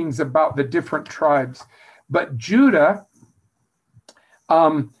writings about the different tribes. But Judah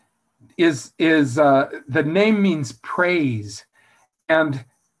is the name means praise. And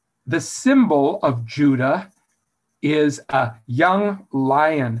the symbol of Judah is a young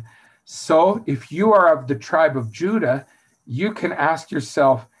lion. So if you are of the tribe of Judah, you can ask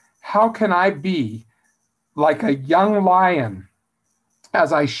yourself, how can I be like a young lion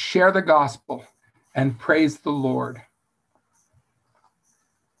as I share the gospel and praise the Lord?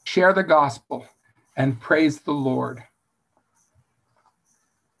 Share the gospel and praise the Lord.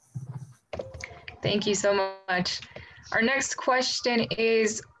 Thank you so much. Our next question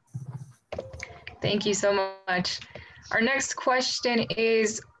is, thank you so much. Our next question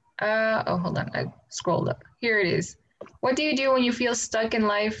is, oh, hold on, I scrolled up. Here it is. What do you do when you feel stuck in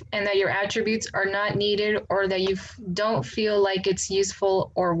life and that your attributes are not needed or that you don't feel like it's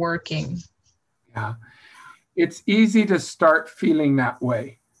useful or working? Yeah. It's easy to start feeling that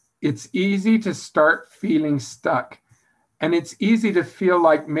way. It's easy to start feeling stuck. And it's easy to feel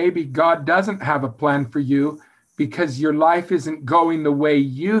like maybe God doesn't have a plan for you because your life isn't going the way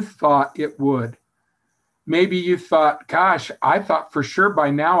you thought it would. Maybe you thought, gosh, I thought for sure by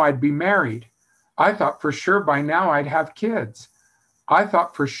now I'd be married. I thought for sure by now I'd have kids. I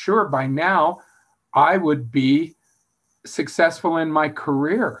thought for sure by now I would be successful in my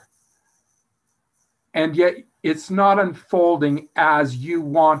career. And yet it's not unfolding as you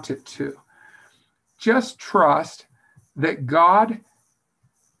want it to. Just trust that God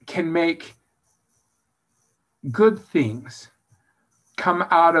can make good things come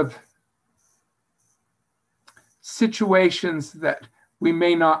out of situations that we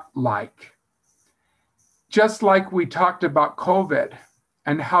may not like. Just like we talked about COVID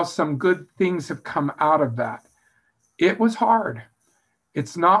and how some good things have come out of that. It was hard.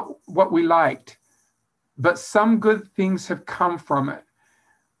 It's not what we liked, but some good things have come from it.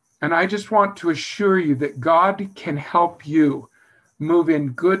 And I just want to assure you that God can help you move in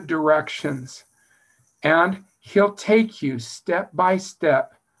good directions. And he'll take you step by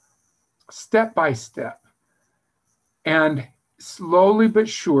step. And slowly but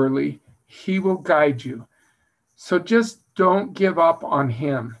surely, he will guide you. So just don't give up on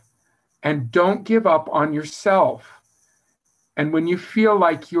him. And don't give up on yourself. And when you feel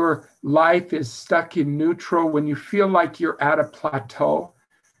like your life is stuck in neutral, when you feel like you're at a plateau,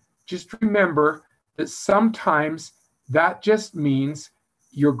 just remember that sometimes that just means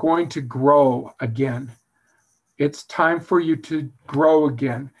you're going to grow again. It's time for you to grow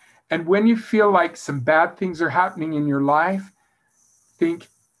again. And when you feel like some bad things are happening in your life, think,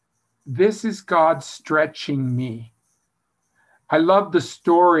 this is God stretching me. I love the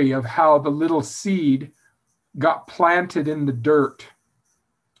story of how the little seed got planted in the dirt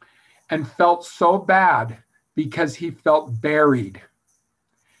and felt so bad because he felt buried.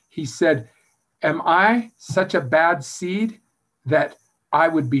 He said, am I such a bad seed that I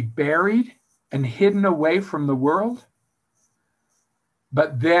would be buried and hidden away from the world?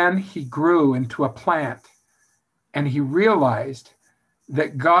 But then he grew into a plant and he realized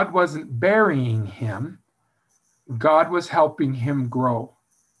that God wasn't burying him. God was helping him grow.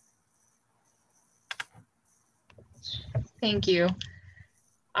 Thank you.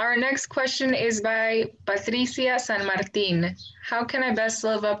 Our next question is by Patricia San Martin. How can I best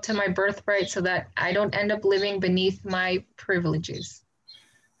live up to my birthright so that I don't end up living beneath my privileges?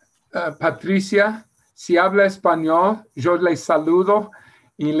 Patricia, si habla español, yo le saludo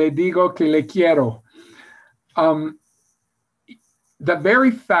y le digo que le quiero. The very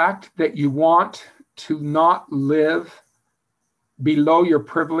fact that you want to not live below your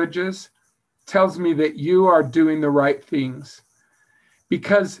privileges tells me that you are doing the right things.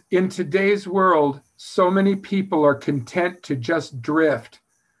 Because in today's world, so many people are content to just drift,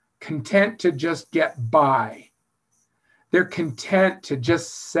 content to just get by. They're content to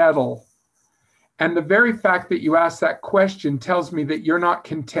just settle. And the very fact that you ask that question tells me that you're not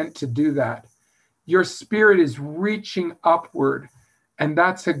content to do that. Your spirit is reaching upward, and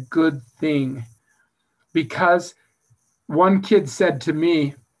that's a good thing. Because one kid said to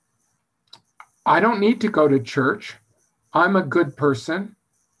me, I don't need to go to church. I'm a good person.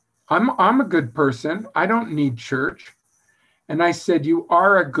 I'm a good person. I don't need church. And I said, you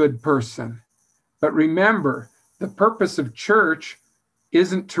are a good person. But remember, the purpose of church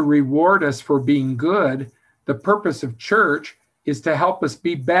isn't to reward us for being good. The purpose of church is to help us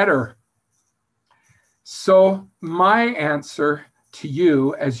be better. So my answer to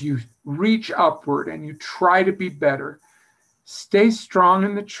you as you reach upward and you try to be better, stay strong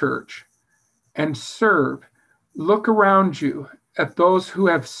in the church and serve. Look around you at those who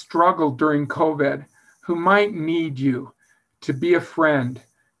have struggled during COVID, who might need you to be a friend,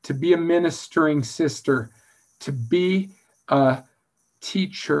 to be a ministering sister, to be a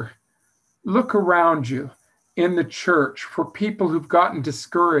teacher. Look around you in the church for people who've gotten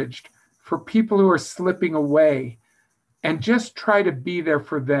discouraged, for people who are slipping away, and just try to be there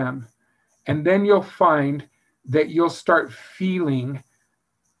for them. And then you'll find that you'll start feeling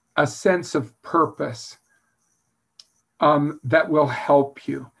a sense of purpose that will help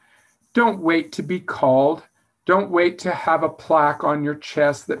you. Don't wait to be called. Don't wait to have a plaque on your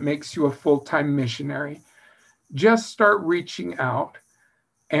chest that makes you a full-time missionary. Just start reaching out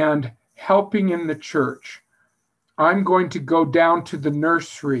and helping in the church. I'm going to go down to the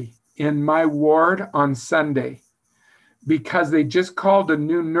nursery in my ward on Sunday because they just called a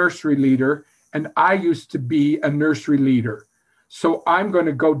new nursery leader and I used to be a nursery leader. So I'm going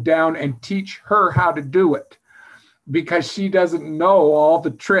to go down and teach her how to do it because she doesn't know all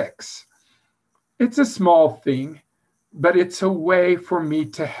the tricks. It's a small thing, but it's a way for me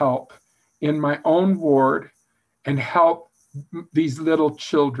to help in my own ward and help these little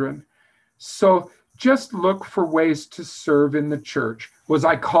children. So just look for ways to serve in the church. Was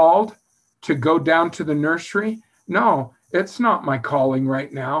I called to go down to the nursery? No, it's not my calling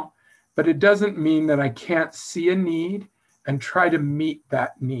right now, but it doesn't mean that I can't see a need and try to meet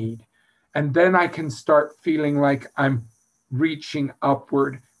that need. And then I can start feeling like I'm reaching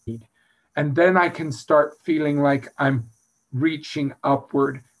upward. And then I can start feeling like I'm reaching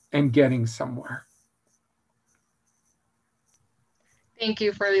upward and getting somewhere. Thank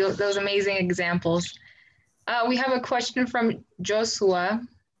you for those amazing examples. We have a question from Joshua.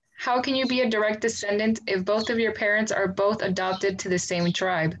 How can you be a direct descendant if both of your parents are both adopted to the same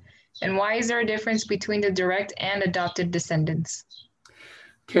tribe? And why is there a difference between the direct and adopted descendants?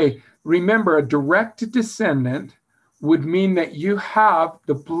 Okay, remember, a direct descendant would mean that you have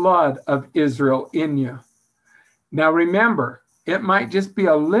the blood of Israel in you. Now remember, it might just be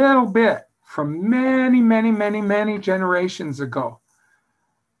a little bit from many generations ago,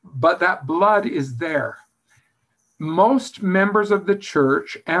 but that blood is there. Most members of the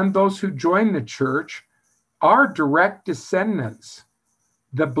church and those who join the church are direct descendants.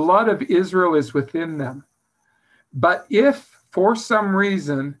 The blood of Israel is within them. But if for some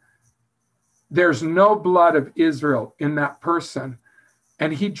reason there's no blood of Israel in that person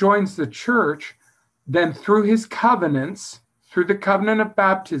and he joins the church, then through his covenants, through the covenant of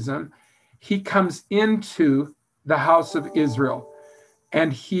baptism, he comes into the house of Israel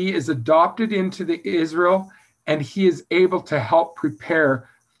and he is adopted into the Israel and he is able to help prepare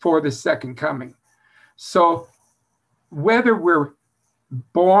for the second coming. So whether we're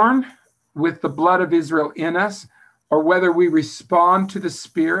born with the blood of Israel in us, or whether we respond to the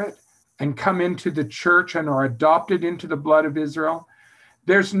Spirit and come into the church and are adopted into the blood of Israel,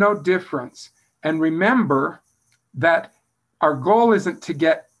 there's no difference. And remember that our goal isn't to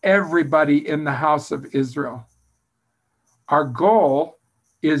get everybody in the house of Israel. Our goal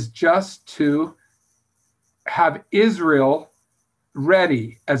is just to have Israel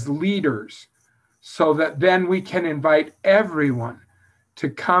ready as leaders so that then we can invite everyone to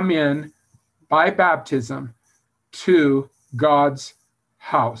come in by baptism to God's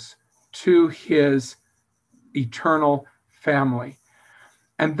house, to his eternal family.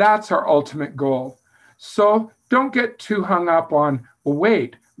 And that's our ultimate goal. So don't get too hung up on, well,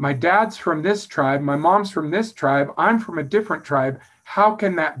 wait, my dad's from this tribe, my mom's from this tribe, I'm from a different tribe. How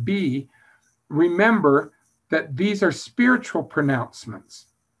can that be? Remember that these are spiritual pronouncements.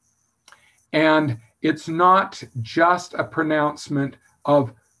 And it's not just a pronouncement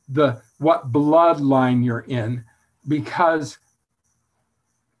of what bloodline you're in, because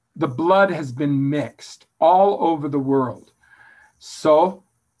the blood has been mixed all over the world. So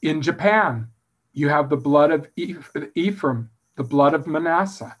in Japan, you have the blood of Ephraim, the blood of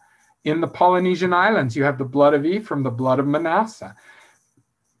Manasseh. In the Polynesian Islands, you have the blood of Ephraim, the blood of Manasseh.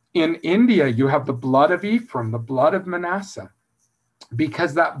 In India, you have the blood of Ephraim, the blood of Manasseh,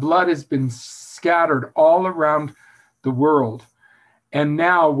 because that blood has been scattered all around the world. And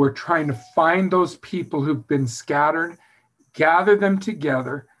now we're trying to find those people who've been scattered, gather them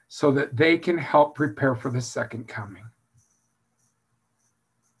together so that they can help prepare for the second coming.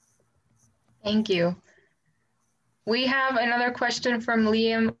 Thank you. We have another question from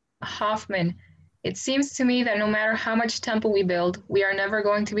Liam Hoffman. It seems to me that no matter how much temple we build, we are never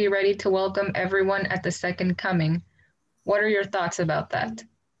going to be ready to welcome everyone at the second coming. What are your thoughts about that?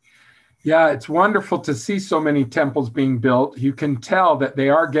 Yeah, it's wonderful to see so many temples being built. You can tell that they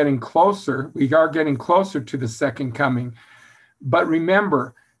are getting closer. We are getting closer to the second coming. But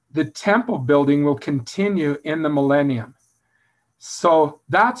remember, the temple building will continue in the millennium. So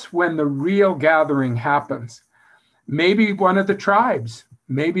that's when the real gathering happens. Maybe one of the tribes,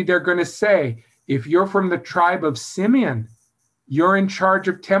 maybe they're going to say, if you're from the tribe of Simeon, you're in charge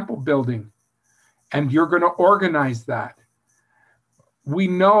of temple building, and you're going to organize that. We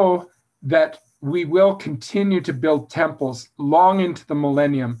know that we will continue to build temples long into the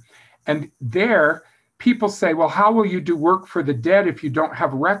millennium. And there, people say, well, how will you do work for the dead if you don't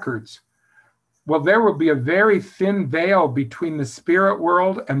have records? Well, there will be a very thin veil between the spirit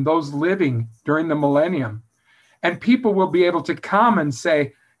world and those living during the millennium. And people will be able to come and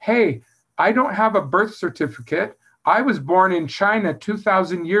say, hey, I don't have a birth certificate. I was born in China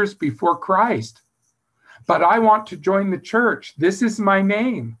 2,000 years before Christ, but I want to join the church. This is my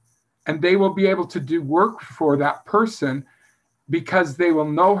name. And they will be able to do work for that person because they will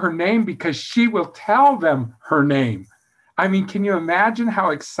know her name, because she will tell them her name. I mean, can you imagine how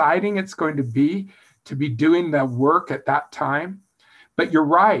exciting it's going to be doing the work at that time? But you're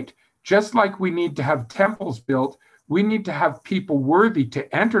right. Just like we need to have temples built, we need to have people worthy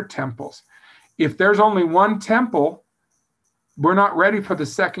to enter temples. If there's only one temple, we're not ready for the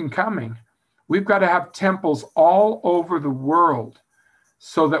second coming. We've got to have temples all over the world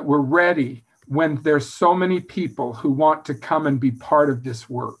so that we're ready when there's so many people who want to come and be part of this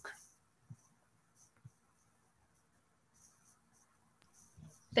work.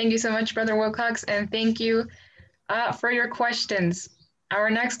 Thank you so much, Brother Wilcox, and thank you for your questions. Our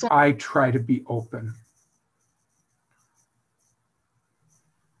next one. I try to be open.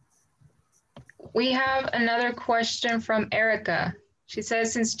 We have another question from Erica. She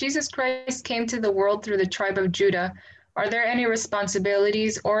says, since Jesus Christ came to the world through the tribe of Judah, are there any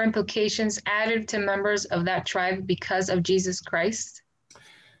responsibilities or implications added to members of that tribe because of Jesus Christ?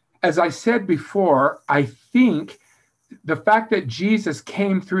 As I said before, I think the fact that Jesus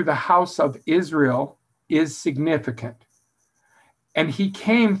came through the house of Israel is significant. And he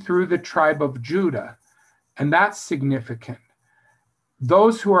came through the tribe of Judah, and that's significant.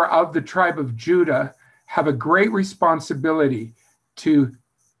 Those who are of the tribe of Judah have a great responsibility to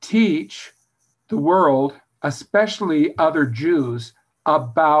teach the world, especially other Jews,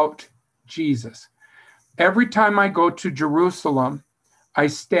 about Jesus. Every time I go to Jerusalem, I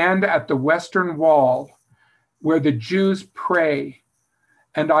stand at the Western Wall where the Jews pray,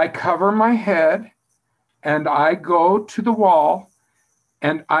 and I cover my head and I go to the wall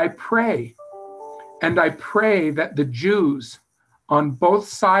and I pray. And I pray that the Jews on both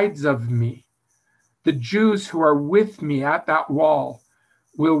sides of me, the Jews who are with me at that wall,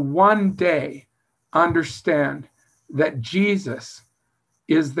 will one day understand that Jesus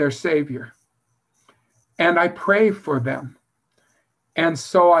is their Savior. And I pray for them. And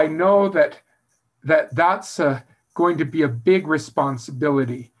so I know that's going to be a big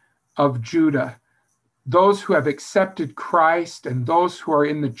responsibility of Judah. Those who have accepted Christ and those who are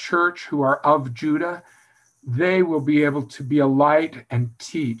in the church who are of Judah, they will be able to be a light and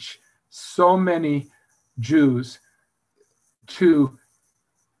teach so many Jews to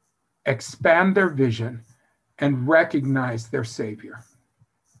expand their vision and recognize their Savior.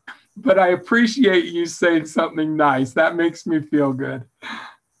 But I appreciate you saying something nice. That makes me feel good.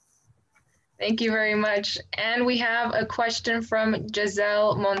 Thank you very much. And we have a question from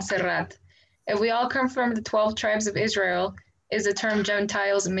Giselle Montserrat. If we all come from the 12 tribes of Israel, is the term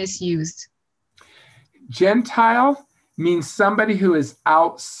Gentiles misused? Gentile means somebody who is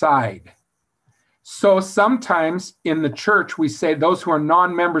outside. So sometimes in the church, we say those who are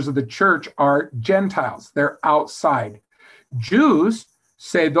non-members of the church are Gentiles. They're outside. Jews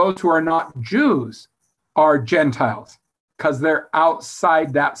say those who are not Jews are Gentiles because they're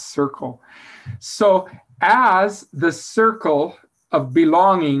outside that circle. So as the circle of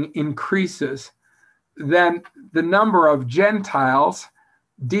belonging increases, then the number of Gentiles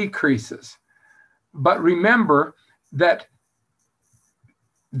decreases. But remember that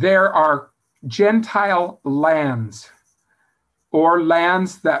there are Gentile lands, or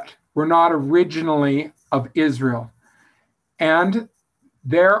lands that were not originally of Israel. And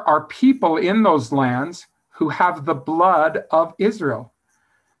there are people in those lands who have the blood of Israel.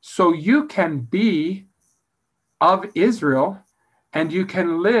 So you can be of Israel and you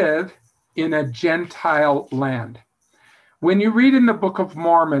can live in a Gentile land. When you read in the Book of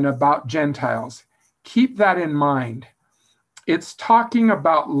Mormon about Gentiles, keep that in mind. It's talking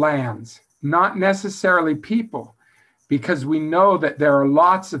about lands, not necessarily people, because we know that there are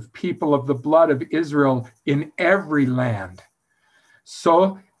lots of people of the blood of Israel in every land.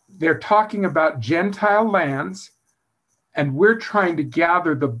 So they're talking about Gentile lands, and we're trying to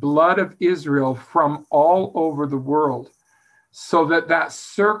gather the blood of Israel from all over the world so that that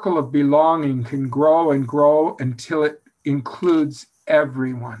circle of belonging can grow and grow until it includes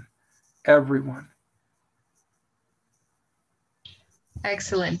everyone, everyone.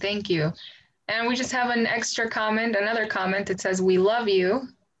 Excellent, thank you. And we just have an extra comment, another comment. It says, we love you.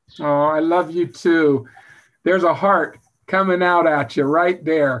 Oh, I love you too. There's a heart coming out at you right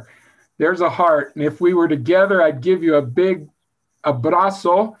there. There's a heart. And if we were together, I'd give you a big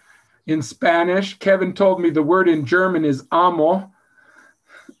abrazo in Spanish. Kevin told me the word in German is amo.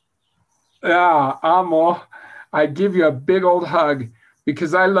 Yeah, amo. I'd give you a big old hug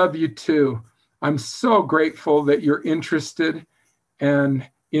because I love you too. I'm so grateful that you're interested and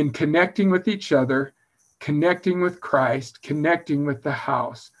in connecting with each other, connecting with Christ, connecting with the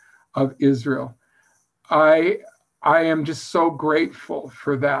house of Israel. I am just so grateful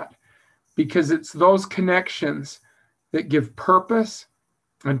for that because it's those connections that give purpose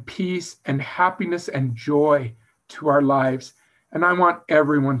and peace and happiness and joy to our lives. And I want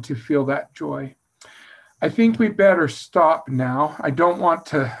everyone to feel that joy. I think we better stop now. I don't want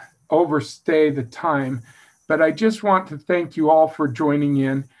to overstay the time, but I just want to thank you all for joining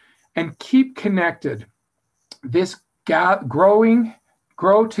in and keep connected. This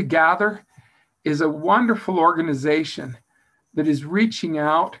Grow to Gather is a wonderful organization that is reaching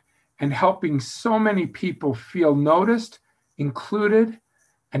out and helping so many people feel noticed, included,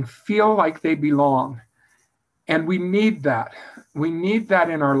 and feel like they belong. And we need that. We need that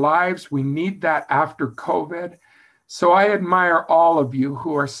in our lives. We need that after COVID. So I admire all of you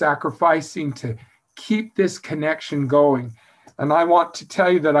who are sacrificing to keep this connection going. And I want to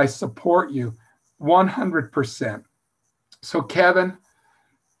tell you that I support you 100%. So Kevin,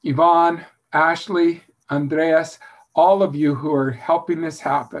 Yvonne, Ashley, Andreas, all of you who are helping this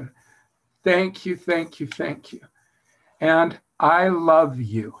happen, thank you, thank you, thank you. And I love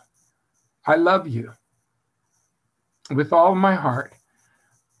you. I love you. With all my heart,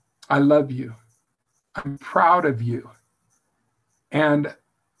 I love you. I'm proud of you. And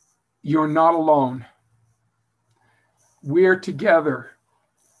you're not alone. We're together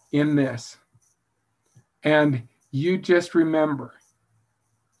in this. And you just remember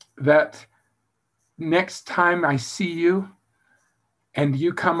that next time I see you and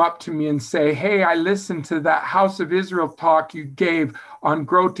you come up to me and say, hey, I listened to that House of Israel talk you gave on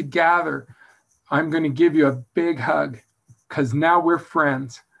Grow to Gather, I'm going to give you a big hug because now we're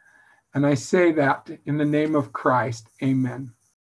friends. And I say that in the name of Christ. Amen.